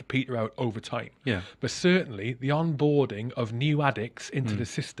 that would have to peter out over time. Yeah. But certainly the onboarding of new addicts into the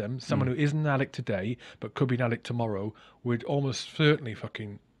system, someone who isn't an addict today but could be an addict tomorrow, would almost certainly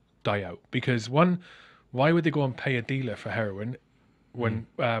fucking die out. Because one, why would they go and pay a dealer for heroin when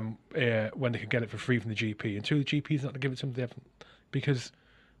they could get it for free from the GP? And two, the GP's not going to give it to them because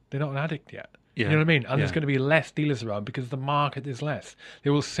they're not an addict yet. Yeah. You know what I mean? And there's going to be less dealers around because the market is less.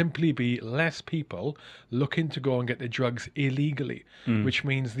 There will simply be less people looking to go and get their drugs illegally, which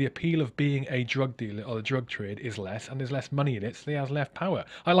means the appeal of being a drug dealer or the drug trade is less, and there's less money in it, so they have less power.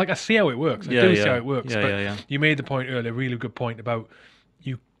 I see how it works. I do see how it works. You made the point earlier, a really good point about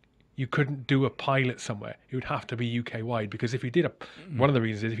you couldn't do a pilot somewhere. It would have to be UK wide, because if you did one of the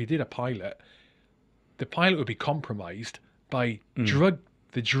reasons is if you did a pilot, the pilot would be compromised by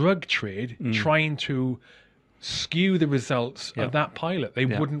the drug trade trying to skew the results Yeah. of that pilot. They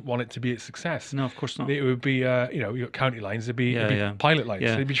Yeah. wouldn't want it to be a success. No, of course not. It would be, you got county lines. It'd be Yeah. pilot lines.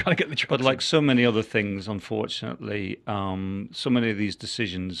 Yeah. They'd be trying to get the trucks But like in. so many other things, unfortunately, so many of these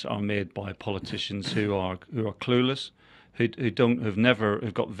decisions are made by politicians who are clueless,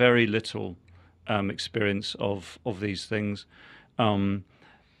 who've got very little experience of these things.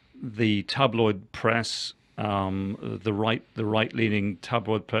 The tabloid press, the right leaning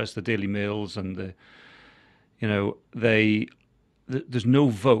tabloid press, the Daily Mails, and there's no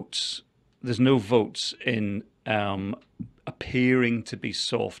votes. There's no votes in appearing to be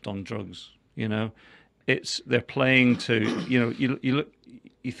soft on drugs. They're playing to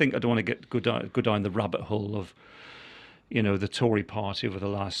you think I don't want to go down the rabbit hole of the Tory party over the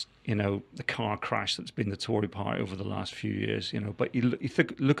last the car crash that's been the Tory party over the last few years. But you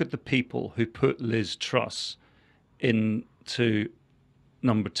look at the people who put Liz Truss into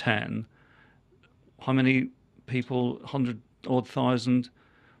number 10. How many people? 100,000,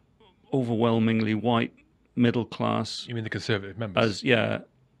 overwhelmingly white, middle class. You mean the Conservative members?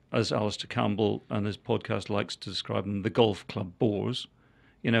 As Alistair Campbell and his podcast likes to describe them, the golf club bores.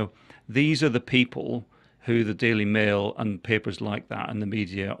 These are the people who the Daily Mail and papers like that and the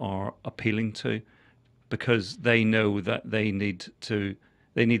media are appealing to, because they know that they need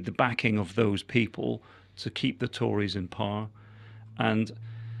the backing of those people to keep the Tories in power. And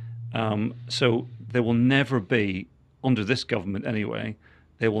so there will never be, under this government anyway,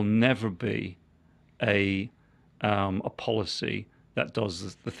 there will never be a policy that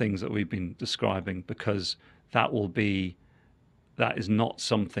does the things that we've been describing, because that is not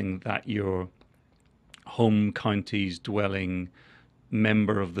something that your home counties dwelling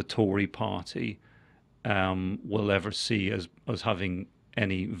member of the Tory party will ever see as having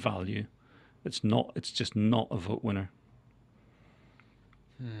any value. It's just not a vote winner.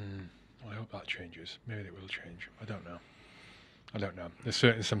 I hope that changes. Maybe it will change. I don't know. There's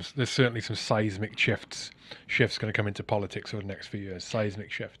certainly some seismic shifts going to come into politics over the next few years.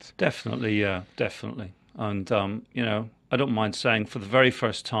 Seismic shifts. Definitely. And I don't mind saying, for the very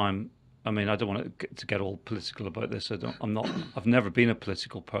first time, I mean, I don't want to get all political about this. I've never been a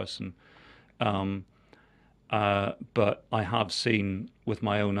political person, but I have seen with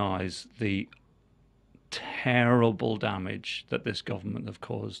my own eyes the terrible damage that this government have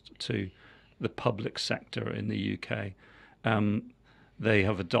caused to the public sector in the UK. They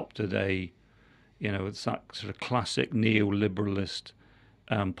have adopted it's that sort of classic neoliberalist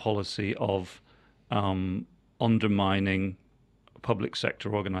policy of undermining public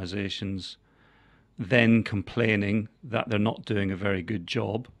sector organisations, then complaining that they're not doing a very good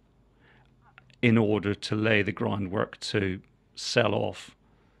job in order to lay the groundwork to sell off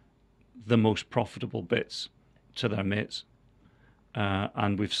the most profitable bits to their mates.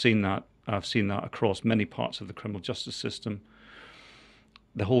 And we've seen that. I've seen that across many parts of the criminal justice system.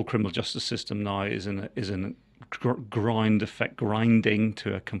 The whole criminal justice system now is in a grinding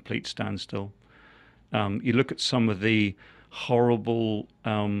to a complete standstill. You look at some of the horrible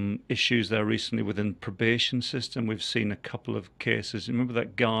issues there recently within probation system. We've seen a couple of cases. Remember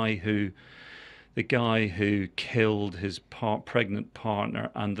that guy who killed his pregnant partner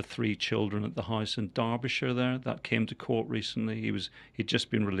and the 3 children at the house in Derbyshire there? That came to court recently. He'd just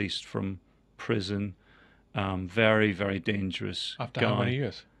been released from prison. Very, very dangerous After guy. how many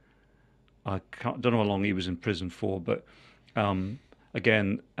years? I don't know how long he was in prison for, but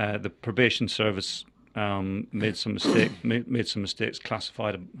again, the probation service made some mistakes,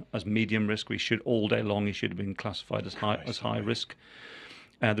 classified him as medium risk. He should have been classified as high risk.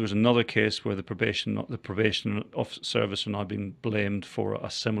 There was another case where the probation service are now being blamed for a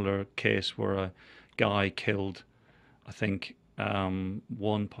similar case where a guy killed, I think, 1,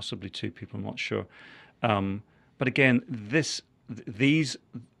 possibly 2 people. I'm not sure. But again, these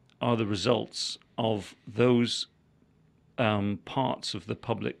are the results of those parts of the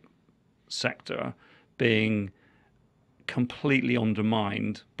public sector being completely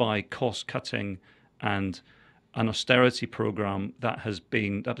undermined by cost cutting and an austerity program that has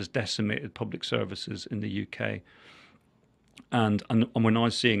decimated public services in the UK. And we're now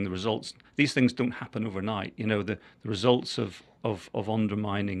seeing the results. These things don't happen overnight. The results of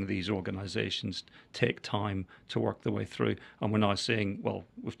undermining these organisations take time to work their way through. And we're now seeing, well,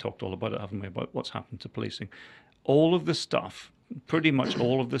 we've talked all about it, haven't we, about what's happened to policing. All of the stuff, pretty much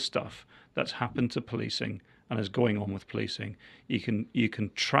all of the stuff that's happened to policing and is going on with policing, you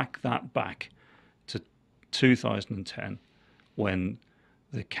can track that back to 2010, when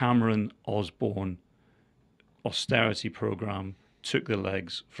the Cameron-Osborne austerity program took the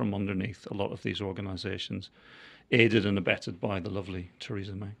legs from underneath a lot of these organisations, aided and abetted by the lovely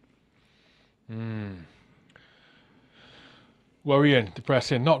Theresa May. Worrying,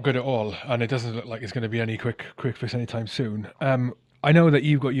 depressing, not good at all, and it doesn't look like it's going to be any quick fix anytime soon. I know that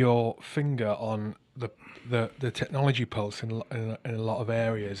you've got your finger on the technology pulse in a lot of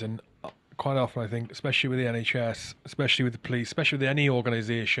areas, and quite often I think, especially with the NHS, especially with the police, especially with any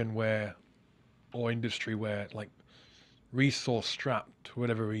organisation where or industry where like resource strapped for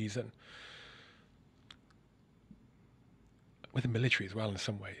whatever reason, with the military as well in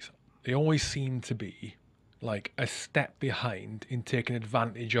some ways, they always seem to be like a step behind in taking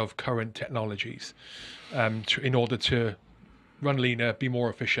advantage of current technologies in order to run leaner, be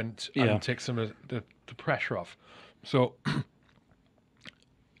more efficient, Yeah. and take some of the pressure off. So,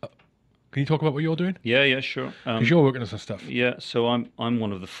 can you talk about what you're doing? Yeah, yeah, sure. Because you're working on some stuff. Yeah, so I'm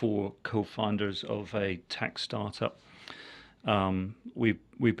one of the 4 co-founders of a tech startup. We've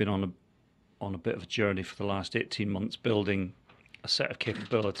been on a bit of a journey for the last 18 months building a set of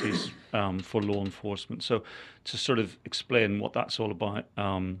capabilities for law enforcement. So to sort of explain what that's all about,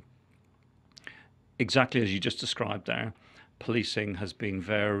 exactly as you just described there, policing has been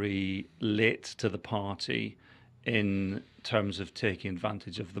very late to the party in terms of taking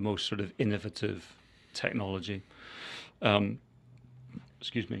advantage of the most sort of innovative technology,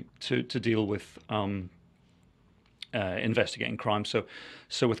 excuse me, to deal with investigating crime. So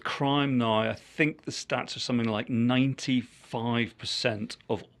with crime now, I think the stats are something like 95%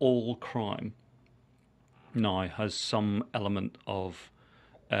 of all crime now has some element of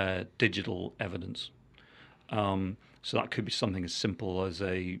digital evidence. So that could be something as simple as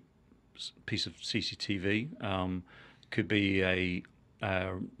a piece of CCTV, could be a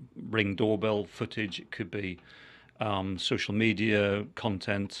Ring doorbell footage, it could be social media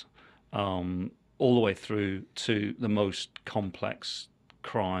content, all the way through to the most complex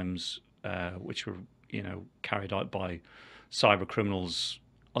crimes, which were carried out by cyber criminals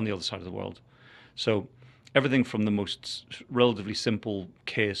on the other side of the world. So everything from the most relatively simple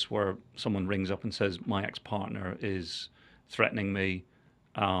case where someone rings up and says, my ex-partner is threatening me.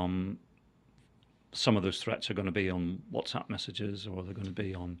 Some of those threats are going to be on WhatsApp messages, or they're going to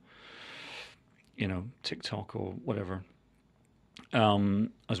be on, TikTok or whatever,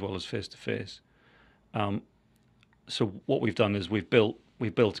 as well as face-to-face. So what we've done is we've built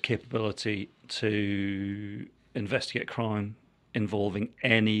a capability to investigate crime involving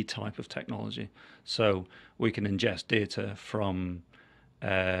any type of technology. So we can ingest data from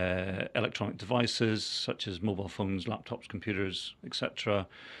electronic devices such as mobile phones, laptops, computers, etc.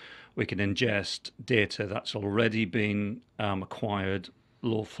 We can ingest data that's already been acquired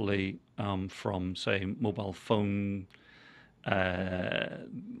lawfully from, say, mobile phone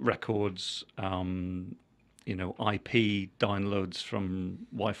records, IP downloads from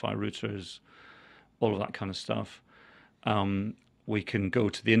Wi-Fi routers, all of that kind of stuff. We can go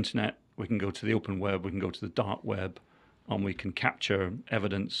to the internet, we can go to the open web, we can go to the dark web, and we can capture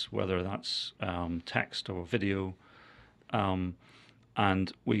evidence, whether that's text or video, and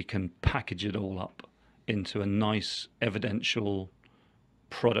we can package it all up into a nice evidential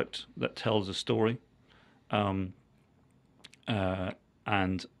product that tells a story. And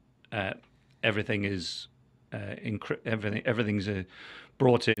everything is everything's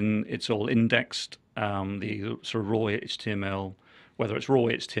brought in. It's all indexed. The sort of raw HTML, whether it's raw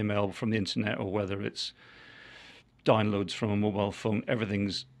HTML from the internet or whether it's downloads from a mobile phone,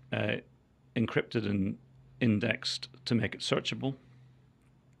 everything's encrypted and indexed to make it searchable.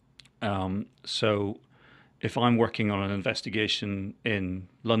 So if I'm working on an investigation in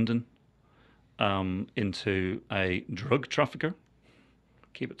London into a drug trafficker,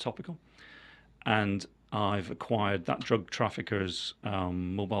 keep it topical, and I've acquired that drug trafficker's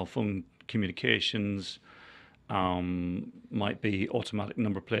mobile phone communications, might be automatic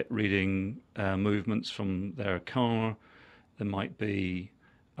number plate reading movements from their car, there might be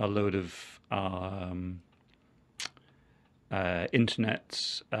a load of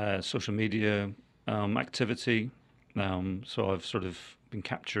internet, social media activity. So I've sort of been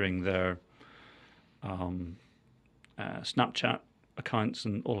capturing their Snapchat accounts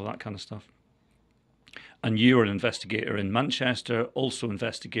and all of that kind of stuff. And you're an investigator in Manchester, also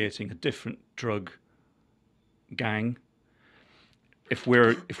investigating a different drug gang. If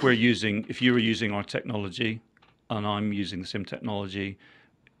you were using our technology, and I'm using the same technology,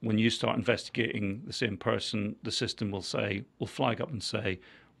 when you start investigating the same person, the system will flag up and say,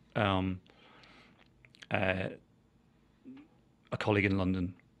 a colleague in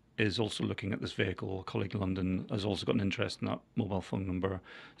London is also looking at this vehicle. A colleague in London has also got an interest in that mobile phone number.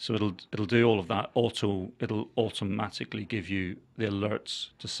 So it'll do all of that. It'll automatically give you the alerts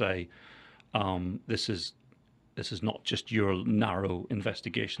to say, this is not just your narrow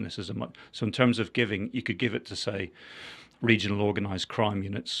investigation. This is so in terms of giving, you could give it to say, regional organised crime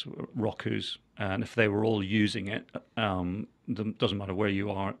units, ROCUs, and if they were all using it, doesn't matter where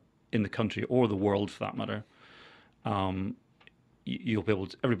you are in the country or the world for that matter, you'll be able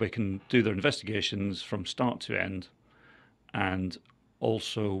to, everybody can do their investigations from start to end, and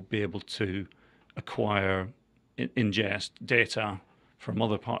also be able to acquire, ingest data from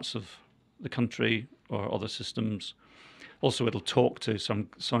other parts of the country or other systems. Also, it'll talk to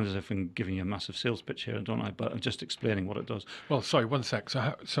sounds as if I'm giving you a massive sales pitch here, don't I? But I'm just explaining what it does. Well, sorry, one sec.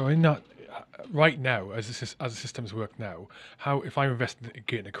 So in that, right now, as the systems work now, how if I'm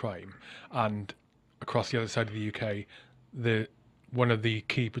investigating a crime, and across the other side of the UK, one of the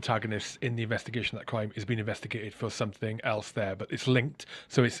key protagonists in the investigation of that crime is being investigated for something else there, but it's linked,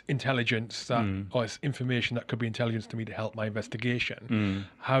 so it's intelligence that, or it's information that could be intelligence to me to help my investigation.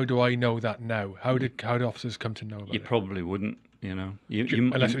 How do I know that now? How do officers come to know about it? You probably wouldn't, you know.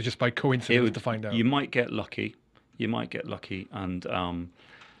 Unless it was just by coincidence to find out. You might get lucky. And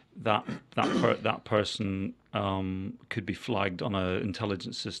that person could be flagged on an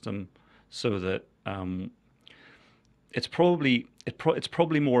intelligence system, so that it's probably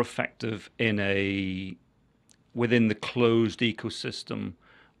more effective within the closed ecosystem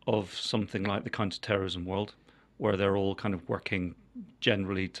of something like the counter-terrorism world, where they're all kind of working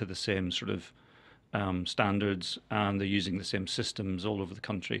generally to the same sort of standards, and they're using the same systems all over the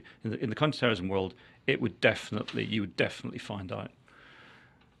country. In the counter-terrorism world, you would definitely find out.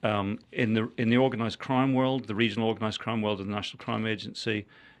 In the organised crime world, the regional organised crime world of the National Crime Agency,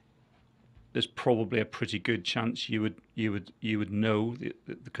 there's probably a pretty good chance you would know,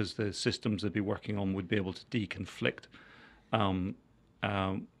 because the systems they'd be working on would be able to deconflict in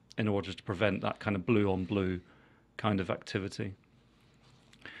order to prevent that kind of blue on blue kind of activity.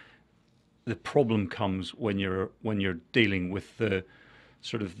 The problem comes when you're dealing with the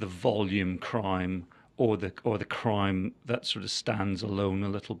sort of the volume crime, or the crime that sort of stands alone a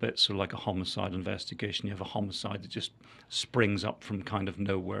little bit. So like a homicide investigation, you have a homicide that just springs up from kind of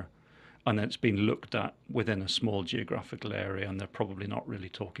nowhere, and then it's been looked at within a small geographical area, and they're probably not really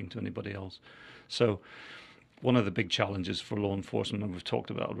talking to anybody else. So one of the big challenges for law enforcement, and we've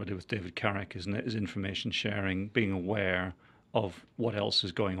talked about already with David Carrick, is information sharing, being aware of what else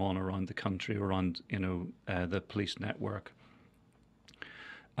is going on around the country, around the police network.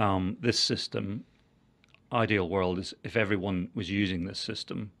 This system, ideal world is if everyone was using this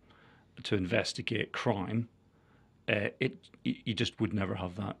system to investigate crime. You just would never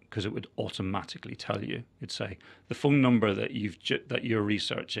have that, because it would automatically tell you. It'd say the phone number that you're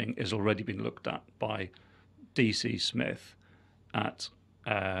researching has already been looked at by DC Smith at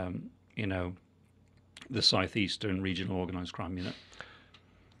the Southeastern Regional Organised Crime Unit.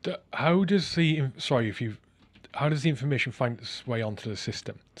 How does the information find its way onto the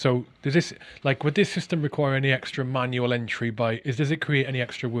system? So would this system require any extra manual entry does it create any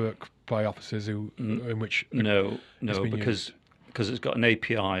extra work by officers No, because it's got an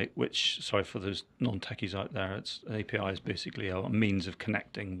API, which, sorry for those non-techies out there, an API is basically a means of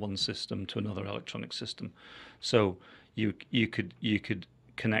connecting one system to another electronic system. So you could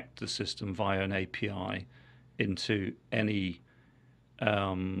connect the system via an API into any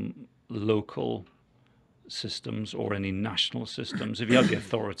local systems or any national systems. If you have the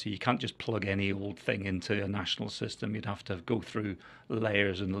authority, you can't just plug any old thing into a national system. You'd have to go through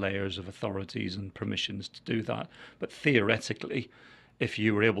layers and layers of authorities and permissions to do that. But theoretically, if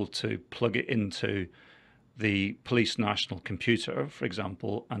you were able to plug it into the Police National Computer, for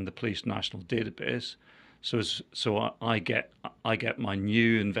example, and the Police National Database, so I get my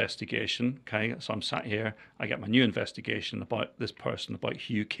new investigation. Okay, so I'm sat here. I get my new investigation about this person, about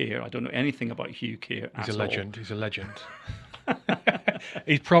Hugh Keir. I don't know anything about Hugh Keir at all. He's a legend.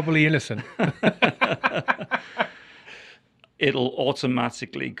 He's probably innocent. It'll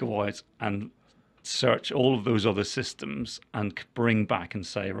automatically go out and search all of those other systems and bring back and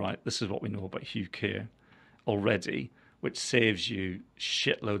say, right, this is what we know about Hugh Keir already, which saves you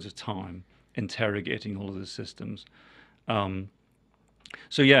shitloads of time interrogating all of the systems. But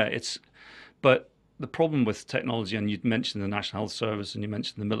the problem with technology, and you'd mentioned the National Health Service and you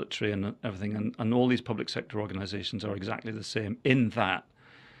mentioned the military and everything, and all these public sector organizations are exactly the same in that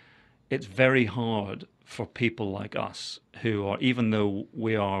it's very hard for people like us who are, even though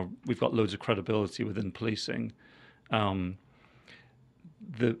we've got loads of credibility within policing, the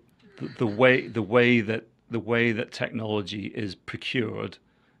way that technology is procured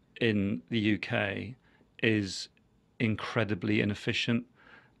in the UK is incredibly inefficient.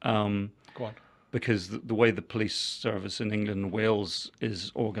 Go on. Because the way the police service in England and Wales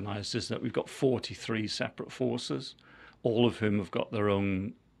is organised is that we've got 43 separate forces, all of whom have got their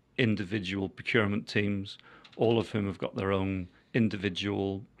own individual procurement teams, all of whom have got their own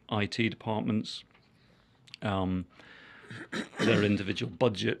individual IT departments, their individual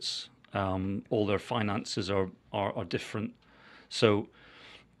budgets, all their finances are different. So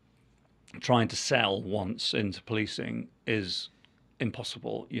trying to sell once into policing is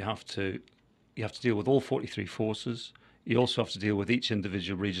impossible. You have to deal with all 43 forces. You also have to deal with each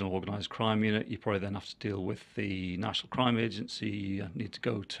individual regional organised crime unit. You probably then have to deal with the National Crime Agency. You need to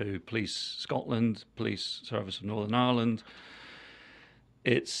go to Police Scotland, Police Service of Northern Ireland.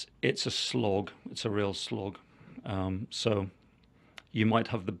 It's a slog. It's a real slog. So you might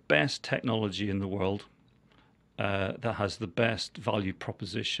have the best technology in the world that has the best value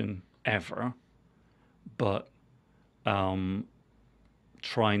proposition ever, but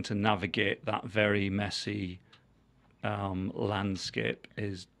trying to navigate that very messy landscape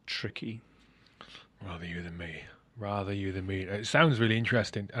is tricky. Rather you than me. Rather you than me. It sounds really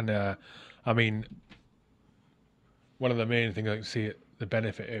interesting, and I mean, one of the main things I can see the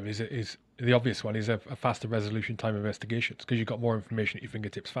benefit of is the obvious one is a faster resolution time investigations, because you've got more information at your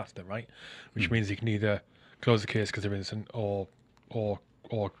fingertips faster, right? Which means you can either close the case because they're innocent, or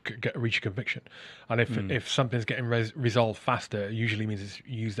reach a conviction. And if something's getting resolved faster, it usually means it's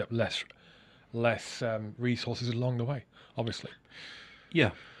used up less resources along the way, obviously.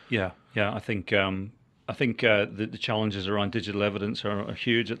 Yeah. I think the challenges around digital evidence are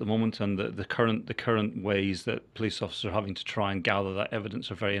huge at the moment, and the current ways that police officers are having to try and gather that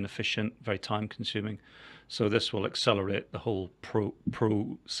evidence are very inefficient, very time consuming. So this will accelerate the whole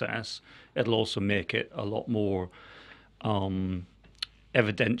process. It'll also make it a lot more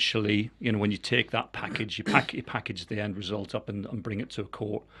evidentially. When you take that package, you package the end result up and bring it to a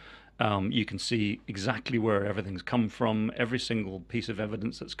court. You can see exactly where everything's come from, every single piece of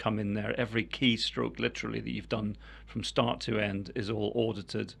evidence that's come in there, every keystroke literally that you've done from start to end is all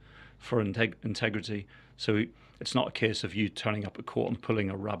audited for integrity. So it's not a case of you turning up at court and pulling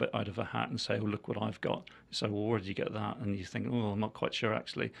a rabbit out of a hat and say, "Oh, look what I've got." You say, "Well, where did you get that?" And you think, "Oh, I'm not quite sure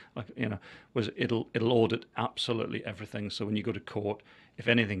actually." It'll audit absolutely everything. So when you go to court, if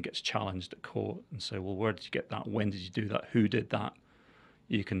anything gets challenged at court, and say, "Well, where did you get that? When did you do that? Who did that?"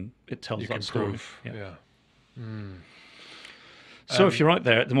 It tells that story. Yeah. So if you're out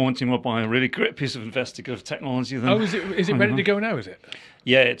there at the moment, you want to buy a really great piece of investigative technology, then is it ready to go now? Is it?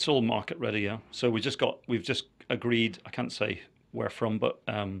 Yeah, it's all market ready. Yeah. So we've just agreed. I can't say where from, but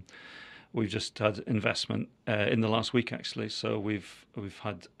we've just had investment in the last week actually. So we've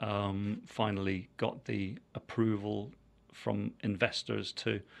had finally got the approval from investors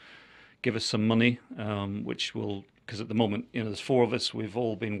to give us some money, which will. Because at the moment, there's 4 of us. We've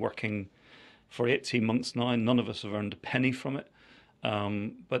all been working for 18 months now. None of us have earned a penny from it.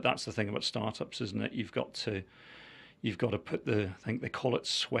 But that's the thing about startups, isn't it? You've got to put I think they call it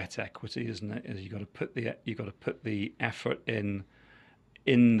sweat equity, isn't it? You've got to put the effort in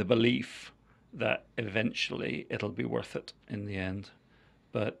the belief that eventually it'll be worth it in the end.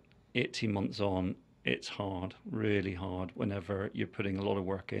 But 18 months on, it's hard, really hard. Whenever you're putting a lot of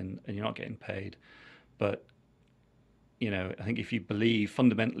work in and you're not getting paid, but I think if you believe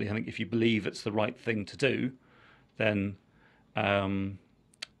it's the right thing to do, then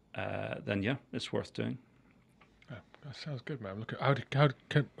yeah, it's worth doing. Yeah, that sounds good, man. Look, how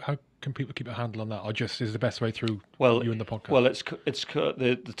can people keep a handle on that, or just is the best way through you and the podcast? Well,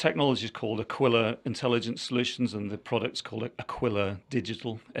 the technology is called Aquila Intelligence Solutions, and the product's called Aquila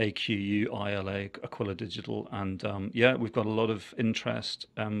Digital, AQUILA, Aquila Digital, and we've got a lot of interest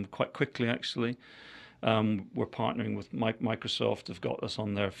quite quickly actually. We're partnering with Microsoft. Have got us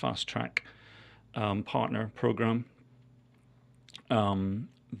on their fast track partner program.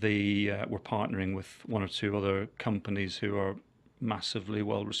 We're partnering with 1 or 2 other companies who are massively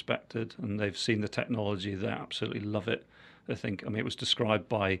well respected, and they've seen the technology. They absolutely love it. It was described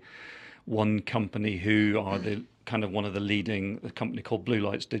by one company who are one of the leading, a company called Blue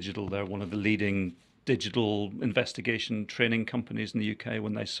Lights Digital. They're one of the leading digital investigation training companies in the UK.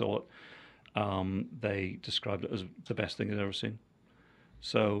 When they saw it, they described it as the best thing they'd ever seen.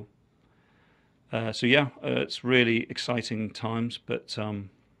 So it's really exciting times. But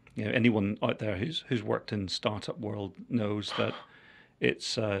anyone out there who's worked in startup world knows that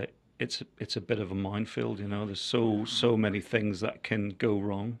it's a bit of a minefield. There's so many things that can go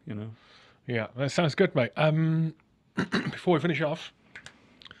wrong. Yeah, that sounds good, mate. Before we finish off,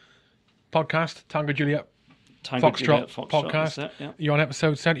 podcast Tango Juliet Tango Foxtrot Juliet Foxtrot, podcast. that's it, yeah. You're on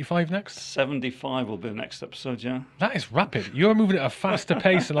episode 75 next? 75 will be the next episode, yeah. That is rapid. You're moving at a faster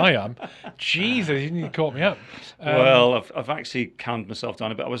pace than I am. Jesus, you need to caught me up. Well, I've actually calmed myself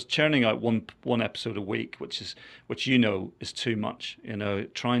down a bit. I was churning out one episode a week, which is too much.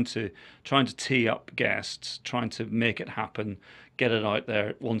 Trying to tee up guests, trying to make it happen, get it out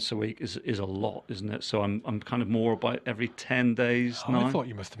there once a week is a lot, isn't it? So I'm kind of more about every 10 days now. I thought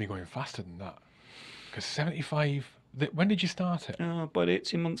you must have been going faster than that. Because 75, when did you start it? About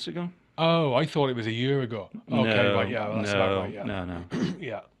 18 months ago. Oh, I thought it was a year ago. Okay, No, right, yeah, well, that's about right, yeah. No.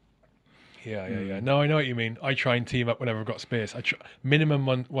 Yeah. No, I know what you mean. I try and team up whenever I've got space.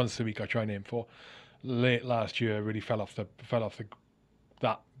 Minimum once a week I try and aim for. Late last year, I really fell off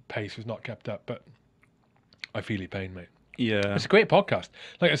that pace was not kept up, but I feel your pain, mate. Yeah. It's a great podcast.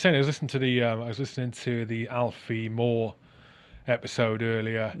 Like I was saying, I was listening to the Alfie Moore episode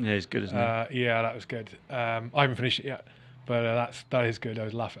earlier. Yeah, it's good, isn't it? Yeah, that was good. I haven't finished it yet, but that is good. I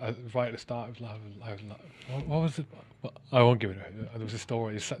was laughing right at the start. I was laughing. What was it? I won't give it away. There was a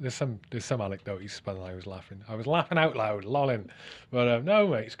story. There's some anecdote he spun, and I was laughing out loud, lolling. But no,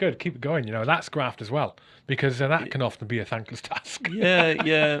 mate, it's good. Keep it going. That's graft as well, because that can often be a thankless task.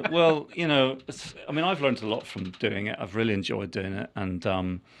 Yeah. Well, I've learned a lot from doing it. I've really enjoyed doing it,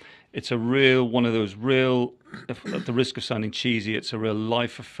 and it's a real one of those real. At the risk of sounding cheesy, it's a real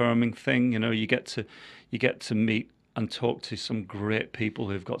life-affirming thing. You get to meet and talk to some great people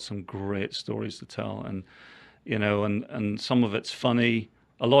who've got some great stories to tell, and some of it's funny,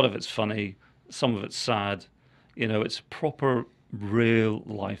 a lot of it's funny, some of it's sad. It's proper real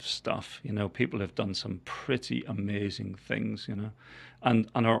life stuff. People have done some pretty amazing things, and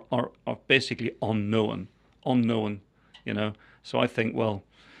are basically unknown. So I think, well,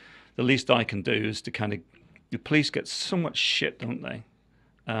 the least I can do is to kind of. The police get so much shit, don't they?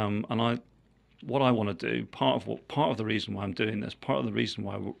 What I want to do, part of the reason why I'm doing this, part of the reason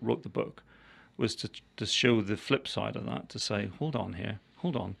why I wrote the book, was to show the flip side of that. To say, hold on,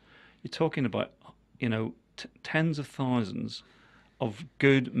 you're talking about, tens of thousands of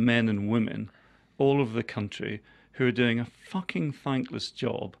good men and women all over the country who are doing a fucking thankless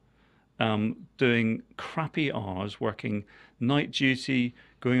job, doing crappy hours, working night duty,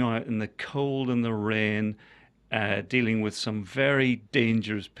 going out in the cold and the rain. Dealing with some very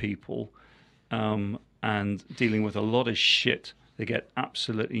dangerous people, and dealing with a lot of shit. They get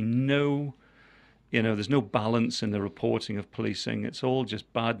absolutely no, there's no balance in the reporting of policing. It's all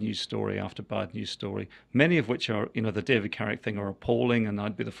just bad news story after bad news story, many of which are, the David Carrick thing are appalling, and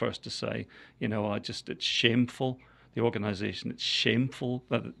I'd be the first to say, it's shameful. The organisation, it's shameful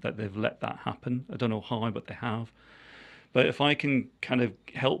that they've let that happen. I don't know how, but they have. But if I can kind of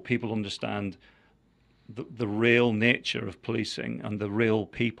help people understand the real nature of policing and the real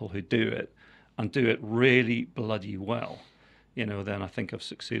people who do it, and do it really bloody well, then I think I've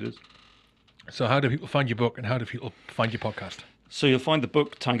succeeded. So how do people find your book, and how do people find your podcast? So you'll find the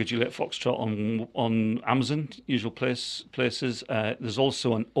book Tango Juliet Foxtrot on Amazon, usual places. There's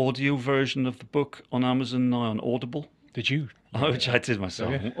also an audio version of the book on Amazon now on Audible. Did you? Which I did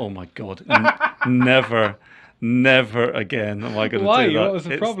myself. Oh my God. Never again am I going to do that. Why? What was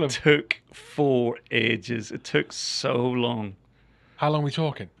the problem? It took 4 ages. It took so long. How long are we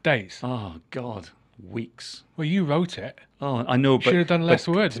talking? Days? Oh, God. Weeks. Well, you wrote it. Oh, I know, but... Should have done less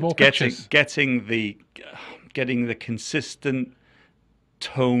words, more pictures. Getting the consistent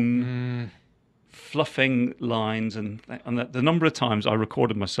tone, fluffing lines, and the number of times I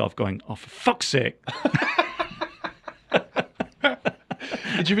recorded myself going, oh, for fuck's sake.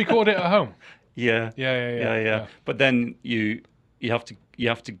 Did you record it at home? Yeah. But then you have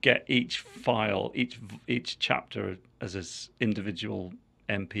to get each file, each chapter as an individual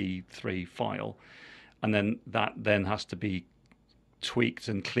MP3 file, and then that has to be tweaked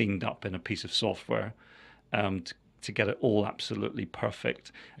and cleaned up in a piece of software to get it all absolutely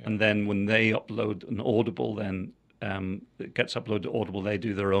perfect. Yeah. And then when they upload an Audible, then it gets uploaded to Audible. They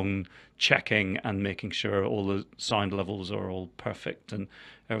do their own checking and making sure all the sound levels are all perfect and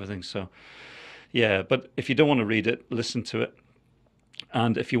everything. So. Yeah, but if you don't want to read it, listen to it.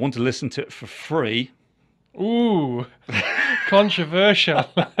 And if you want to listen to it for free... Ooh, controversial.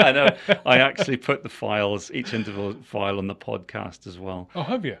 I know. I actually put each individual file on the podcast as well. Oh,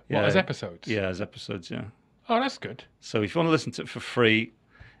 have you? Yeah. What, as episodes? Yeah, as episodes, yeah. Oh, that's good. So if you want to listen to it for free,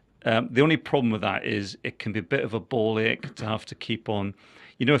 the only problem with that is it can be a bit of a ball ache to have to keep on...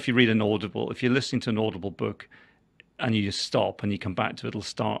 if you read an Audible, if you're listening to an Audible book... and you just stop and you come back to it, it'll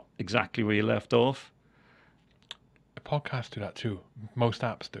start exactly where you left off. Podcasts do that too. Most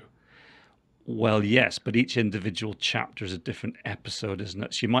apps do. Well, yes, but each individual chapter is a different episode, isn't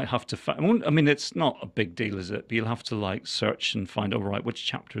it? So you might have to find. I mean, it's not a big deal, is it? But you'll have to like search and find. Oh, right, which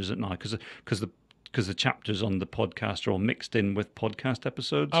chapter is it now? Because the chapters on the podcast are all mixed in with podcast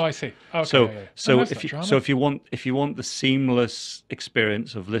episodes. Oh, I see. Okay, So yeah. so that's if not you drama. so if you want the seamless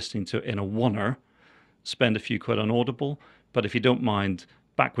experience of listening to it in a oneer, spend a few quid on Audible. But if you don't mind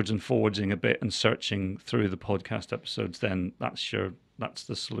backwards and forwardsing a bit and searching through the podcast episodes, then that's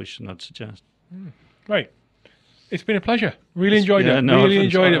the solution I'd suggest. Right. It's been a pleasure. Really enjoyed it. No, really I've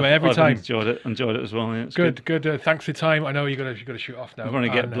enjoyed it, mate, every I've time. Enjoyed it as well. Yeah, it's Good. Thanks for your time. I know you got to shoot off now. I'm going to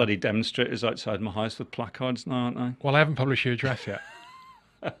get And, bloody demonstrators outside my house with placards now, aren't I? Well, I haven't published your address yet.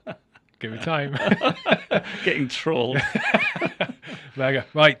 Give me time. Getting trolled. Mega.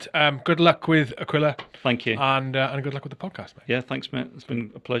 Right. Good luck with Aquila. Thank you. And good luck with the podcast, mate. Yeah, thanks, mate. It's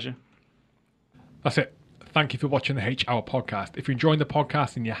been a pleasure. That's it. Thank you for watching the H Hour podcast. If you're enjoying the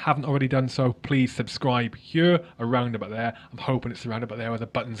podcast and you haven't already done so, please subscribe here, around about there. I'm hoping it's around about there where the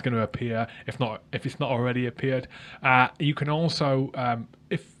button's going to appear. If it's not already appeared, you can also,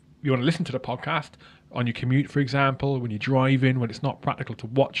 if you want to listen to the podcast on your commute, for example, when you're driving, when it's not practical to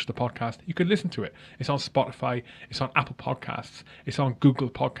watch the podcast, you can listen to it. It's on Spotify, it's on Apple Podcasts, it's on Google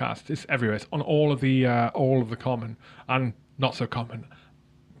Podcasts, it's everywhere. It's on all of the common and not so common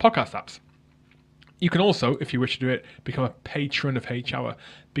podcast apps. You can also, if you wish to do it, become a patron of H Hour.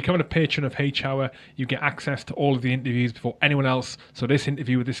 Becoming a patron of H Hour, you get access to all of the interviews before anyone else. So this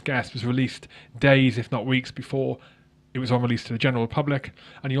interview with this guest was released days, if not weeks, before it was on release to the general public.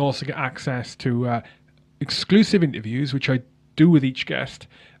 And you also get access to exclusive interviews, which I do with each guest,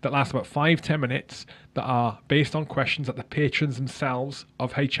 that last about 5-10 minutes, that are based on questions that the patrons themselves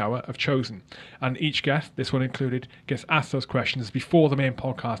of H Hour have chosen. And each guest, this one included, gets asked those questions before the main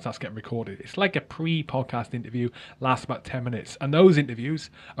podcast starts getting recorded. It's like a pre-podcast interview, lasts about 10 minutes. And those interviews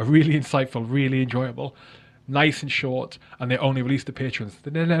are really insightful, really enjoyable, nice and short, and they're only released to patrons.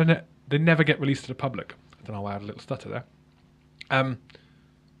 They never get released to the public. I don't know why I had a little stutter there.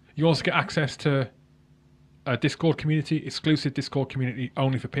 You also get access to a Discord community, exclusive Discord community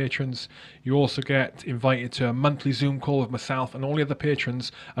only for patrons. You also get invited to a monthly Zoom call with myself and all the other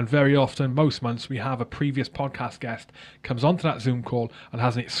patrons, and very often, most months, we have a previous podcast guest comes onto that Zoom call and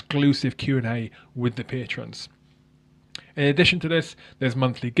has an exclusive Q&A with the patrons. In addition to this, there's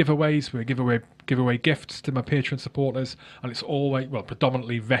monthly giveaways. We give away gifts to my patron supporters, and it's always, well,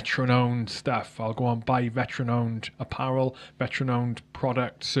 predominantly veteran-owned stuff. I'll go and buy veteran-owned apparel, veteran-owned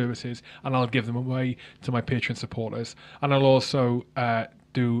product services, and I'll give them away to my patron supporters. And I'll also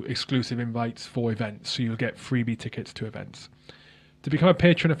do exclusive invites for events, so you'll get freebie tickets to events. To become a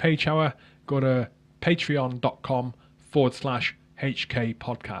patron of H Hour, go to patreon.com/HK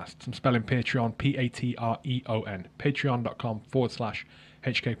podcasts. I'm spelling Patreon, Patreon,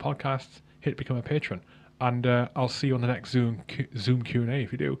 patreon.com/HK podcasts. Hit become a patron. And I'll see you on the next Zoom Q&A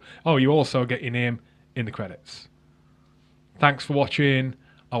if you do. Oh, you also get your name in the credits. Thanks for watching.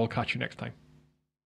 I will catch you next time.